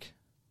freak,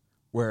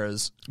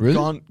 whereas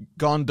Really?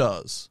 Gon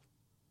does.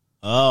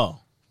 Oh.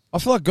 I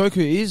feel like Goku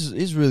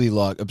is really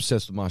like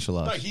obsessed with martial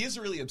No, arts. he is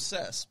really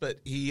obsessed, but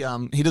he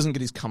doesn't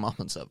get his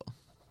comeuppance ever,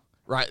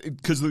 right?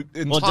 Because the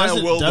Well,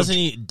 entire world doesn't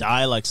he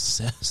die like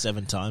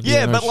 7 times?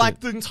 Yeah, no but shit. like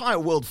the entire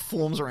world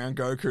forms around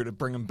Goku to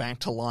bring him back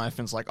to life,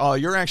 and it's like, oh,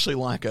 you're actually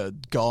like a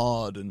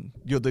god, and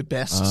you're the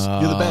best.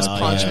 You're the best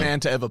punch yeah. man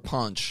to ever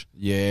punch.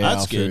 Yeah,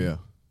 That's I feel good.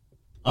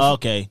 ya.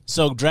 Okay,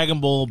 so Dragon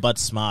Ball, but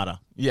smarter.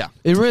 Yeah,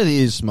 It really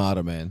is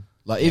smarter, man.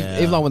 Like Yeah.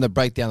 even like when they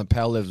break down the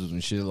power levels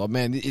and shit, like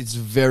man, it's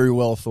very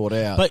well thought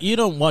out. But you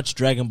don't watch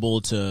Dragon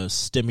Ball to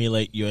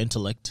stimulate your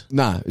intellect.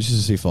 nah, it's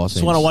just to see fight Just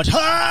scenes. want to watch.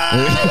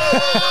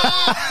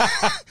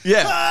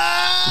 yeah.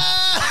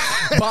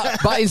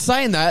 but in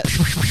saying that,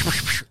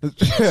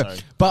 Sorry.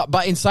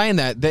 but in saying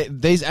that,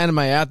 these anime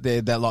out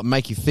there that like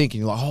make you think, and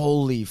you're like,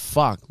 holy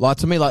fuck! Like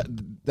to me, like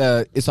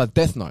it's like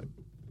Death Note.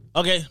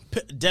 Okay,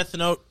 Death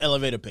Note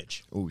elevator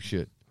pitch. Oh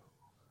shit!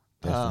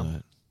 Death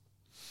Note.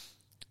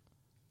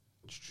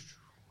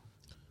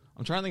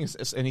 I'm trying to think if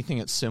it's anything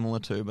it's similar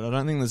to, but I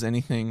don't think there's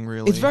anything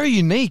really. It's very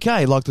unique,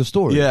 eh? Like the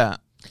story. yeah.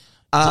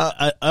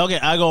 Okay,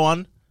 I go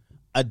on.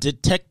 A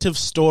detective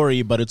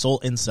story, but it's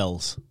all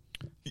incels.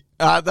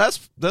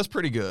 That's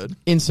pretty good.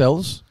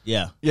 Incels.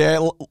 Yeah,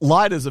 Yeah,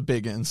 Light is a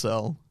big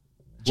incel.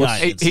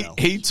 giant He, incel.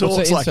 he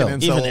talks a like an incel?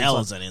 incel. Even all the L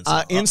time. is an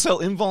incel.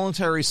 Incel,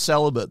 involuntary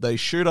celibate. They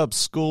shoot up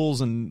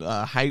schools and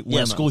hate women.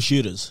 Yeah, school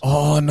shooters.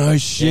 Oh no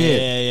shit!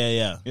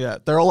 Yeah. Yeah,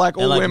 they're all like,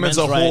 all like women's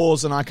are men's right-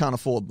 whores and I can't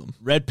afford them.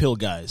 Red pill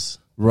guys.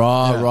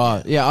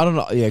 Right. Yeah, I don't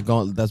know. Yeah, go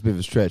on, that's a bit of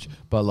a stretch,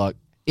 but like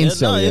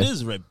incel. No, yeah. it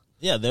is red.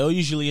 Yeah, they're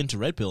usually into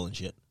red pill and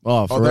shit.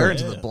 Oh, for Oh, they're real.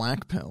 into Yeah. the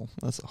black pill.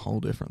 That's a whole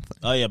different thing.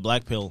 Oh yeah,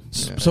 black pill.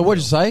 So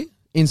what'd you say?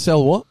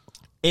 Incel what?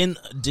 In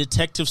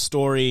detective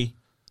story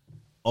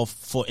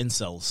for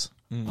incels.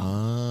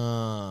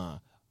 Ah.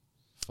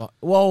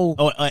 Well,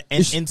 Oh, an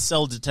It's-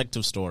 incel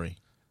detective story.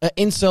 an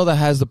incel that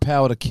has the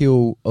power to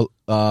kill.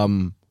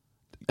 An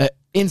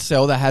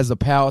incel that has the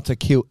power to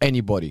kill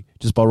anybody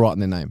just by writing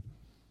their name.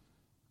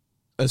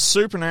 A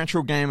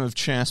supernatural game of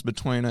chess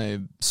between a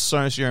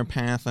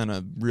sociopath and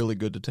a really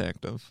good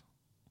detective.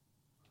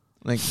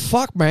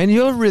 Fuck, man,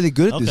 you're really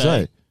good at this,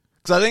 Okay. eh?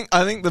 Because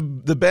I think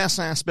the best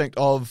aspect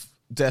of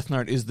Death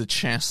Note is the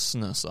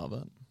chessness of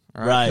it.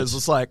 Right. Because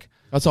it's like,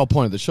 That's the whole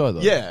point of the show,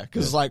 though. yeah,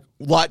 because like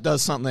Light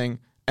does something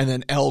and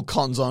then L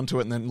cons onto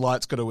it and then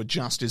Light's got to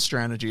adjust his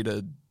strategy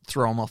to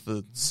throw him off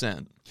the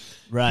scent.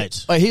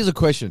 Right. Hey, here's a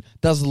question: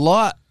 does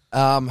Light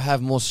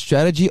have more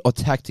strategy or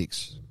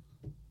tactics?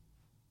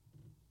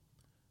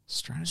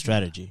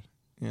 Strategy.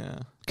 Yeah.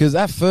 Because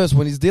at first,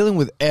 when he's dealing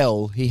with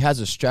L, he has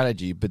a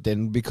strategy, but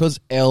then because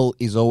L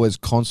is always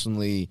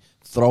constantly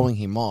throwing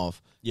him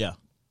off, Yeah.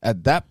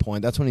 at that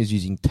point, that's when he's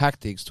using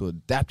tactics to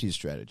adapt his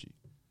strategy.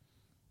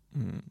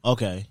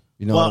 Okay.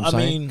 You know Well, what I'm I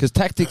saying? mean- Because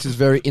tactics is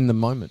very in the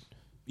moment.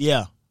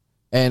 Yeah.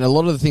 And a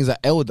lot of the things that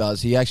L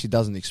does, he actually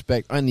doesn't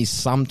expect, only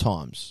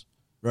sometimes.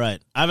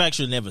 Right. I've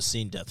actually never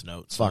seen Death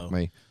Note. So Fuck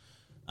me.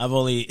 I've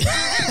only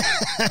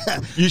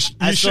You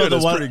I saw should. the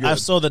It's one. pretty good. I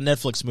saw the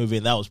Netflix movie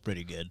and that was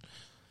pretty good.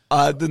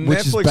 The Which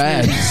Netflix is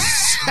bad. movie-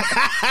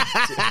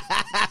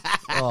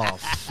 Oh,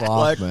 fuck,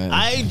 Like, man.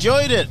 I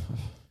enjoyed it.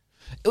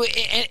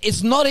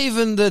 It's not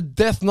even the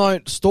Death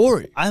Note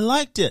story. I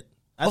liked it.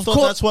 I Of thought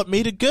course- that's what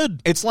made it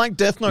good. It's like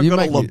Death Note You got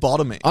a make me-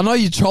 lobotomy. I know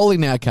you're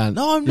trolling now, cunt.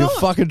 No, I'm You're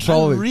not. fucking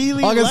trolling. I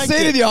really I can liked see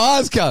it it. in your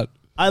eyes, cunt.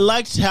 I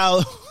liked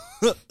how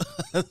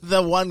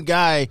the one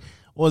guy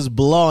was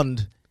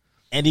blonde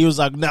and he was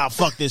like, nah,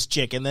 fuck this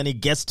chick. And then he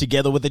gets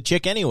together with the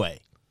chick anyway.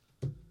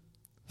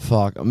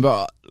 Fuck.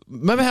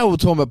 Remember how we were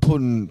talking about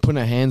putting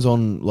our hands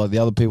on like the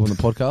other people in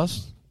the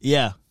podcast?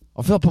 Yeah.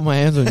 I feel like I put my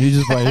hands on you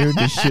just by hearing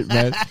this shit,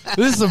 man.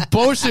 This is some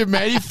bullshit,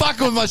 man. You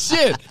fucking with my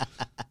shit.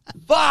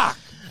 Fuck.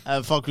 I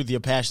fucked with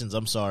your passions.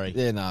 I'm sorry.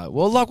 Yeah, no.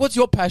 Well, like, what's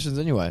your passions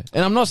anyway?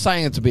 And I'm not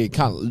saying it to be a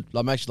cunt.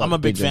 I'm actually. I'm a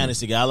big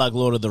fantasy guy. I like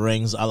Lord of the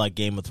Rings. I like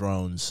Game of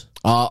Thrones.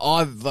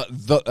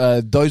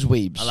 Those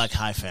weebs. I like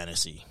high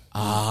fantasy.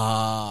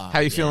 How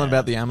you feeling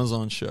about the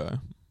Amazon show?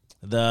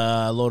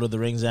 The Lord of the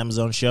Rings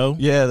Amazon show.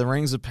 Yeah, the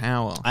Rings of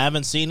Power. I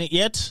haven't seen it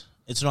yet.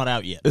 It's not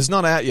out yet. It's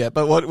not out yet,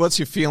 but what's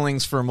your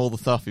feelings from all the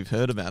stuff you've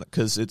heard about it?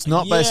 Because it's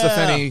not based off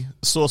Yeah. any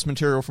source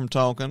material from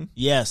Tolkien.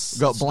 Yes.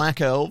 We've got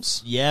black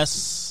elves.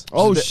 Yes.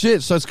 Oh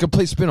shit! So it's a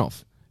complete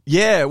spin-off.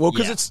 Yeah, well,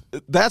 because Yeah.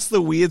 that's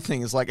the weird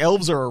thing is like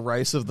elves are a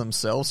race of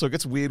themselves, so it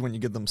gets weird when you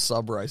give them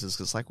sub races.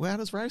 Because like, well, how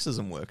does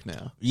racism work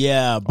now?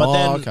 Yeah, but Oh,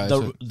 then okay, the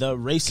so- the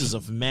races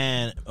of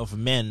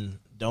men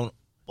don't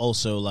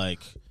also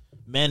like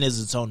men is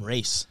its own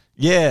race.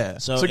 Yeah,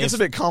 So so it gets if-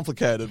 a bit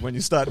complicated when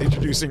you start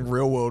introducing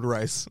real world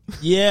race.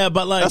 Yeah,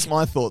 but like That's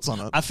my thoughts on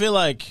it. I feel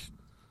like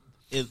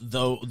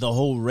the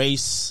whole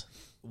race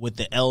with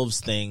the elves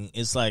thing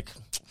is like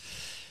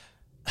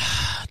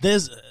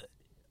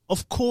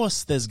of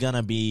course there's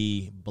gonna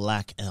be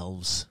black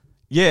elves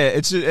Yeah,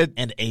 it's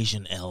and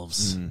Asian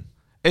elves.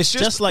 it's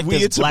Just like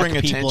weird there's to black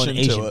bring people attention and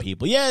Asian to it.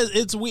 people. Yeah,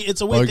 it's a weird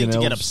thing Bogan to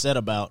get elves. upset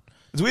about.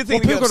 It's a weird thing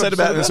Well, to get people got upset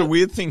about, upset and it's a about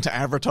weird thing to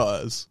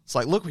advertise. It's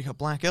like, look, we got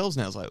black elves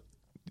now. It's like,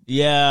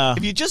 Yeah.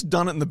 if you just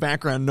done it in the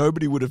background,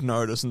 nobody would have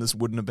noticed, and this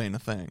wouldn't have been a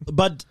thing.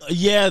 But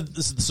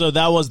so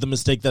that was the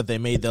mistake that they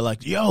made. They're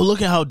like, yo,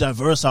 look at how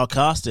diverse our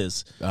cast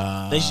is.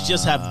 They should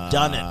just have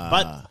done it.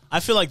 But I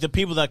feel like the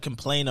people that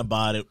complain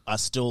about it are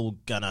still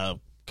gonna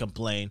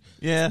complain.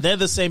 Yeah. They're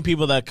the same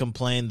people that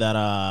complain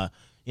that,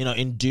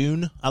 in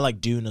Dune, I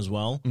like Dune as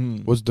well.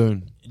 What's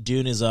Dune?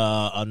 Dune is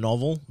a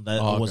novel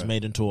that was okay.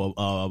 made into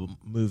a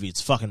movie.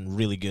 It's fucking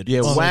really good. Yeah,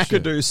 It's-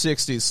 wackadoo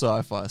 60s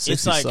sci-fi. 60s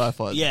it's like,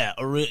 sci-fi. yeah,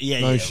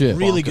 shit.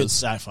 really Bonkers. good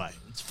sci-fi.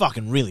 It's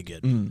fucking really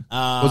good.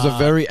 Was it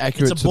very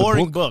accurate It's to a the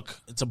boring book?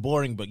 It's a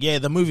boring book. Yeah,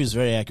 the movie is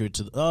very accurate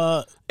to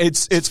the.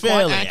 It's quite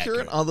fairly accurate,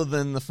 accurate. other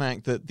than the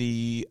fact that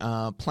the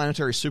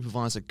planetary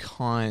supervisor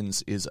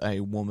Kynes is a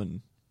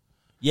woman.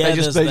 Yeah, they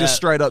just there's that.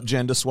 straight up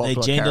gender swap. They a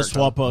gender character.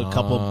 swap a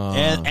couple,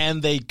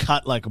 and they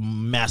cut like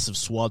massive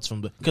swaths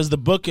from because the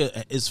book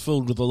is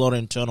filled with a lot of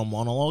internal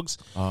monologues,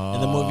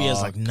 and the movie has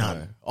like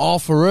none. Oh,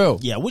 for real?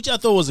 Yeah, which I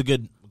thought was a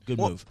good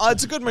Well, move.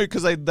 it's a good move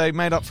because they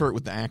made up for it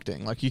with the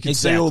acting. Like you can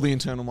see Exactly. all the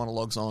internal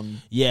monologues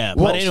on. Yeah,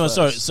 Well, but anyway,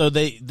 sorry. first. So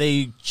they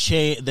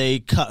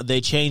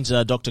changed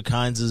Dr.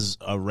 Kynes'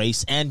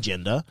 race and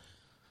gender.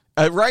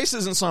 Race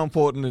isn't so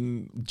important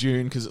in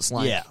Dune because it's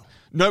like Yeah.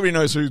 nobody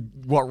knows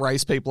what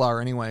race people are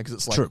anyway because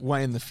it's like True.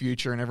 way in the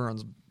future and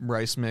everyone's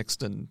race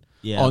mixed and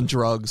Yeah. on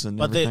drugs and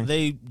But everything.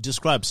 they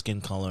describe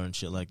skin color and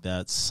shit like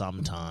that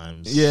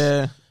sometimes.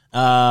 yeah.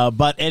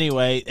 But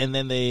anyway, and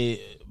then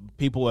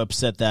people were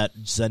upset that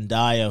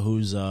Zendaya,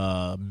 who's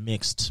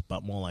mixed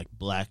but more like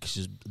black,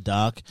 she's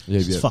dark. Yeah,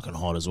 she's yeah. fucking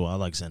hot as well. I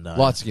like Zendaya.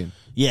 Light skin.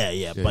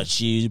 Yeah, but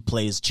she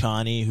plays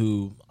Chani,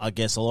 who I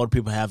guess a lot of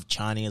people have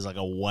Chani as like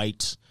a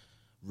white,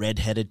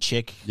 red-headed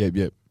chick Yep,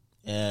 yep.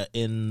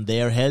 in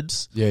their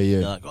heads. Yeah, yeah.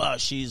 They're like, oh,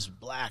 she's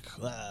black.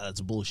 That's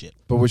bullshit.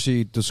 But was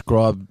she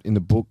described in the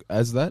book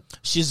as that?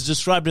 She's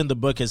described in the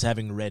book as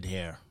having red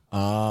hair.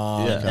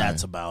 Ah, Yeah,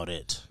 that's about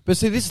it. But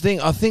see, this thing,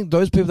 I think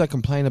those people that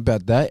complain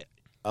about that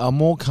are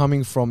more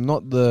coming from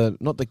not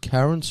the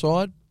Karen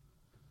side,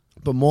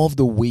 but more of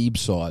the weeb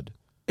side.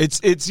 It's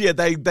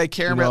they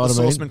care You know about what the I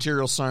source mean?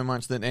 material so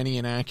much that any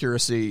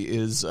inaccuracy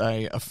is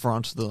a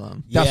affront to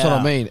them. That's what I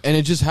Yeah. mean. And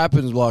it just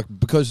happens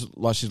because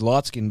she's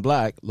light skinned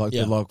black, like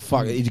Yeah. they're like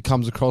fuck it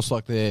comes across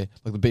like they're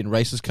being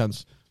racist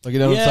cunts. Like you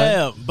know what I'm saying?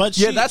 Yeah, but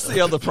Yeah, that's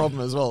the other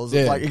problem as well. Is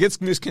Yeah. it's like it gets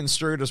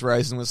misconstrued as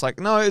racism. It's like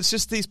no, it's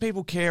just these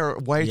people care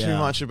way too Yeah.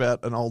 much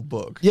about an old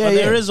book. Yeah, But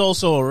yeah. there is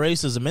also a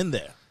racism in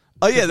there.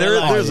 Oh yeah, They're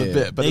like- there's Oh, a yeah.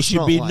 bit, but They it's should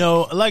not be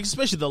like,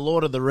 especially the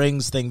Lord of the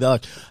Rings thing. They're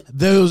like,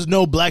 there's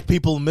no black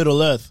people in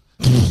Middle Earth.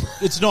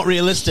 It's not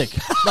realistic.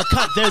 Like,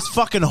 there's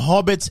fucking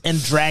hobbits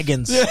and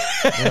dragons.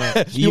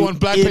 You want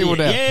black people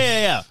now?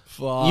 Yeah.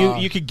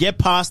 Fuck. You could get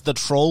past the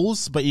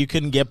trolls, but you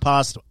couldn't get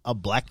past a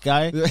black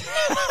guy in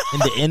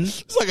the inn.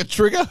 It's like a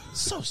trigger.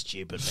 So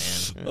stupid,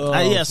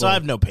 man. So I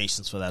have no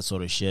patience for that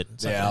sort of shit.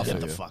 It's like, Yeah, I get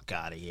feel the you. fuck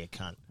out of here,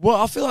 cunt. Well,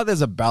 I feel like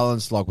there's a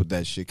balance like with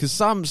that shit because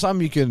some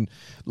you can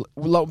like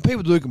when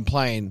people do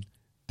complain.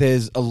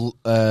 There's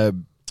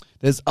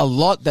a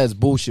lot that's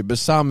bullshit, but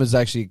some is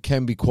actually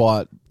can be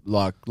quite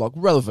like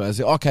relevant. I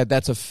say, okay,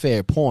 that's a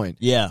fair point.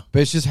 Yeah.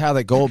 But it's just how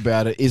they go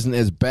about it isn't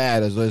as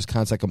bad as those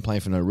cunts that complain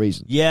for no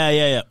reason.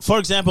 Yeah. For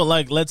example,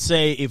 like, let's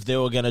say if they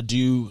were going to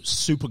do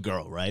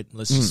Supergirl, right?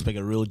 Let's just pick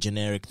a real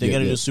generic. They're Yeah,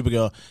 going to yeah. do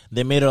Supergirl.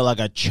 They made her like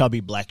a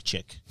chubby black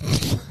chick.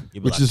 You'd be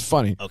Which like, is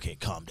funny. okay,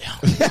 calm down.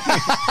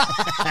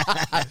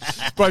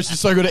 Bro, she's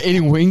so good at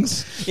eating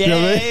wings. Yeah, You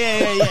know what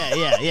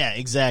I mean? yeah,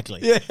 exactly.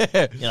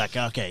 Yeah. You're like,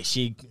 okay,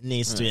 she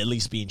needs to at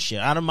least be in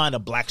shape. I don't mind a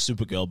black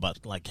Supergirl,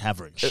 but like have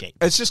her in shape.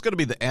 it's just got to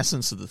be the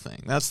essence of the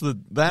thing. That's the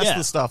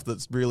stuff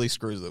that's really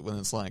screws it when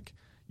it's like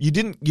you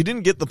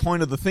didn't get the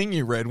point of the thing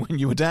you read when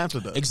you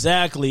adapted it.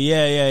 Exactly,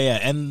 yeah.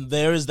 And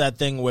there is that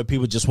thing where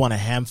people just want to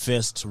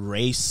ham-fist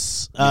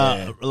race,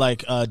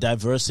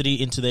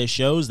 diversity into their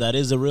shows. That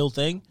is a real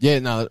thing. Yeah,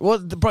 no. Well,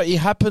 bro, it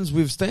happens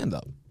with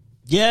stand-up.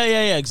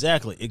 Yeah,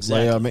 exactly.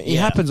 Like, I mean, it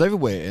happens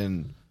everywhere.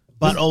 And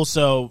But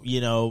also,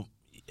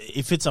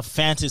 if it's a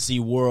fantasy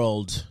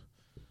world,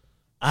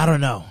 I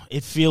don't know.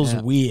 It feels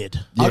weird.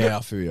 yeah,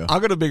 I feel you. I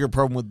got a bigger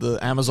problem with the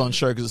Amazon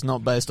show because it's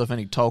not based off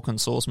any Tolkien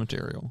source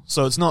material.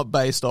 So it's not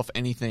based off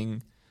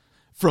anything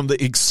from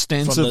the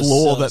extensive From the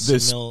lore that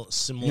this...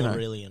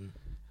 Silmarillion.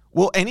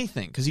 Well,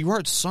 anything, because he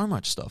wrote so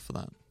much stuff for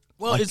that.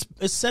 Well,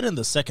 it's set in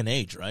the Second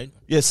Age, right?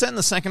 Yeah, set in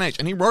the Second Age,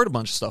 and he wrote a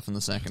bunch of stuff in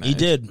the Second Age. He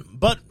did,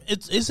 but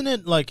isn't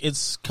it like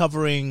it's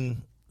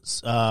covering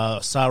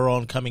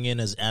Sauron coming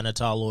in as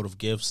Anatar, Lord of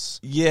Gifts?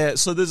 Yeah,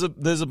 so there's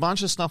a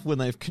bunch of stuff where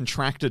they've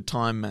contracted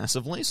time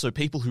massively, so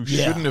people who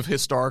shouldn't have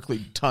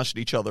historically touched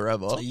each other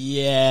ever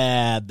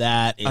Yeah,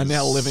 that is are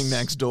now living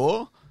next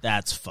door.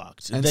 That's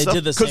fucked. And They stuff-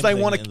 did the 'cause same they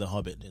thing wanna- in The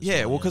Hobbit. as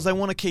Yeah, well, because yeah. they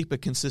want to keep a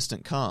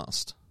consistent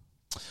cast.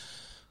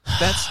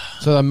 That's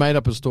So they made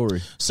up a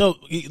story. So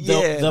the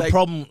they-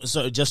 problem.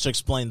 So just to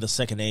explain the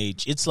Second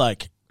Age, it's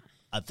like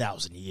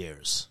 1,000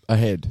 years.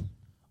 Ahead.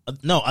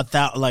 No,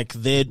 like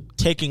they're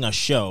taking a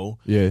show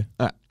Yeah.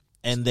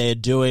 and they're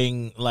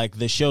doing like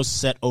the show's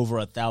set over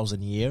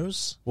 1,000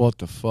 years What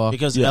the fuck?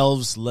 because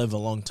elves live a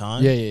long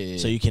time. Yeah.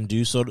 So you can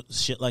do sort of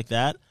shit like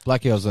that.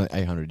 Black Girl's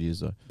 800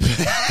 years though.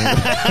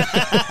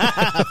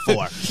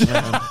 4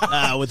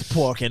 with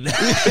pork and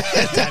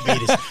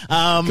diabetes.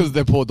 Because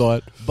their poor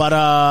diet. But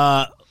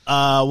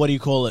what do you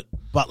call it?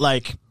 But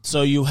like,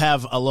 so you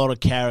have a lot of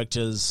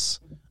characters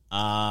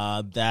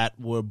that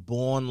were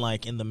born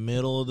like in the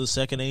middle of the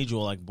Second Age,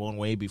 or like born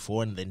way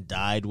before and then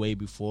died way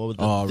before.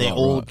 They're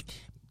all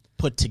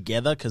put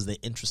together because they're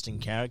interesting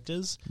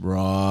characters.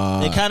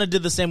 Right. They kind of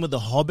did the same with the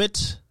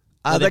Hobbit.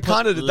 They put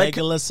kind of did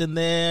Legolas in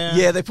there.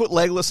 Yeah, they put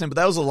Legolas in, but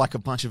that was like a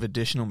bunch of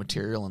additional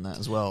material in that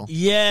as well.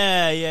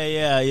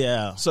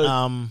 Yeah.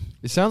 So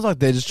It sounds like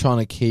they're just trying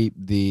to keep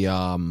the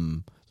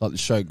like the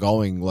show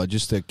going, like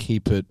just to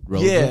keep it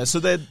relevant. yeah, so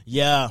they're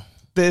yeah.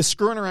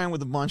 screwing around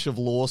with a bunch of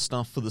lore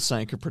stuff for the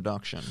sake of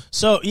production.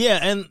 So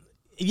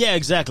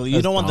exactly. You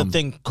That's don't want dumb. the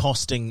thing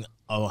costing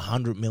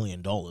 $100 million.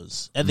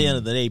 At the end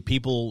of the day,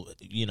 people,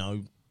 you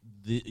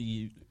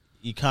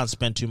can't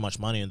spend too much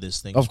money on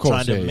this thing. Of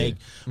course,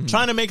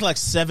 trying to make like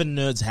 7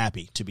 nerds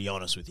happy. To be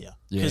honest with you,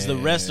 because the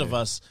rest of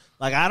us,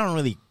 like, I don't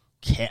really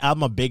care.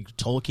 I'm a big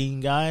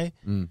Tolkien guy,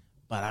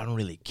 but I don't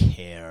really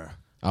care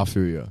I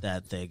feel you.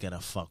 that they're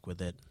gonna fuck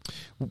with it.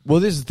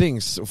 Well, this is the thing.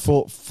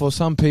 For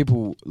some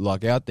people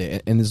like out there,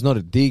 and there's not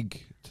a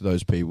dig to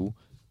those people,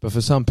 but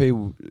for some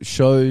people,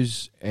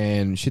 shows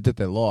and shit that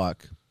they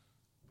like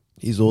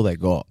is all they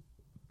got.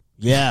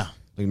 Yeah.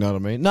 You know what I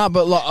mean? No,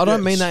 but like I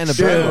don't mean that in a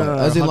sure. bad way. No,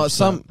 As in, like 100%.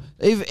 some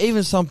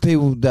even some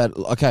people that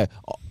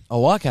I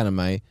like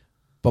anime,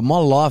 but my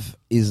life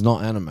is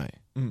not anime.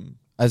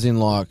 As in,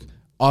 like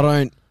I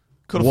don't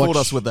Could watch, afford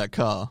us with that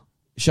car.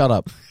 Shut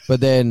up. But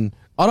then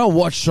I don't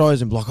watch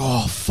shows and be like,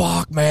 oh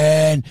fuck,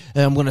 man,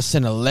 and I'm gonna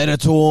send a letter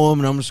to them,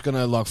 and I'm just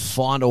gonna like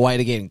find a way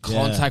to get in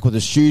contact with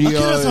the studio.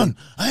 Akira-san,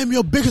 I am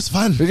your biggest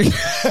fan.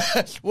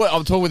 What?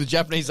 I'm talking with a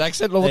Japanese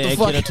accent. Like, what Hey, the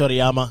fuck? Akira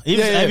Toriyama.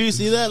 Yeah. Have you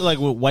seen that? Like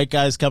with white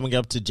guys coming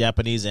up to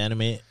Japanese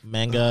anime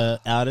manga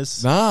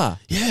artists. Nah.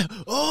 Yeah.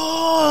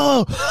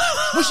 Oh,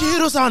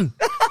 Mushihiro-san.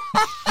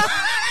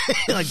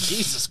 Like,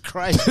 Jesus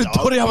Christ, dog.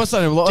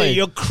 Toriyama-san, I'm like, Dude, hey.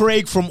 you're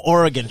Craig from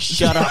Oregon.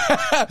 Shut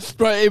up.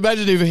 Bro,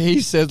 imagine if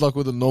he says like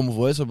with a normal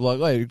voice, I'd be like,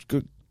 hey,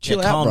 chill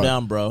out, Calm bro.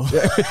 down, bro.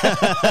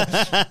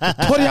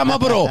 Toriyama,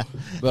 bro.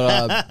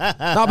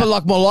 But no, but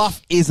like my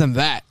life isn't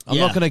that. I'm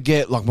Yeah. not gonna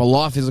get like my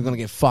life isn't gonna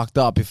get fucked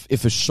up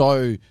if a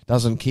show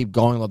doesn't keep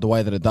going like the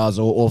way that it does,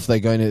 or if they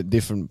go in a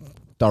different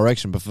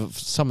direction. But for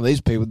some of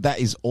these people, that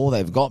is all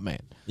they've got, man.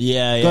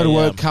 Yeah. Go to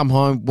work, come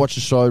home, watch a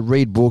show,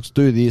 read books,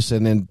 do this,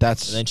 and then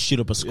that's And then shoot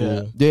up a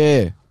school.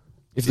 yeah.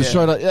 If the Yeah.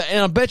 show,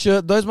 and I bet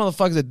you those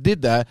motherfuckers that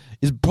did that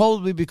is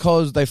probably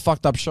because they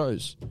fucked up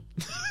shows.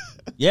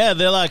 Yeah,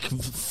 they're like,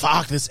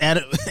 fuck this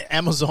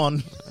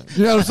Amazon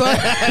You know what I'm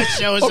saying?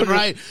 show isn't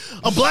right.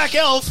 A black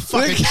elf.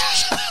 Fucking.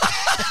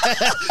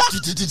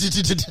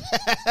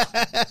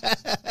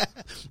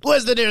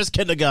 Where's the nearest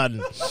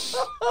kindergarten?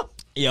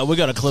 Yeah, we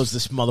gotta close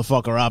this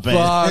motherfucker up.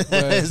 Fuck,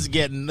 man. It's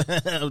getting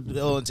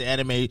all into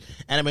anime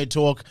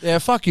talk. Yeah,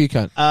 fuck you,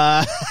 cunt.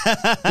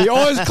 He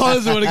always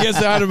closes it when it gets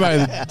to anime.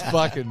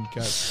 Fucking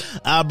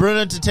cunt. Bruno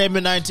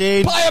Entertainment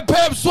 19. Player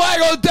Pep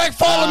Swag on deck.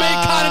 Follow me,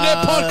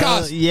 Kindnet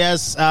Podcast.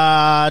 Yes,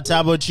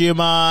 Tabo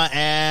Chuma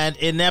and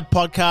Inet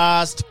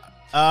Podcast.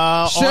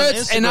 On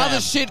Shirts and Instagram. other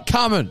shit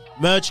coming.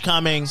 Merch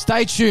coming.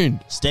 Stay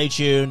tuned. Stay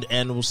tuned,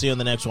 and we'll see you on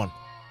the next one.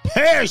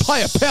 Peace.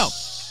 Player Pep.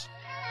 Show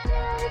you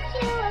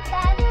a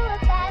better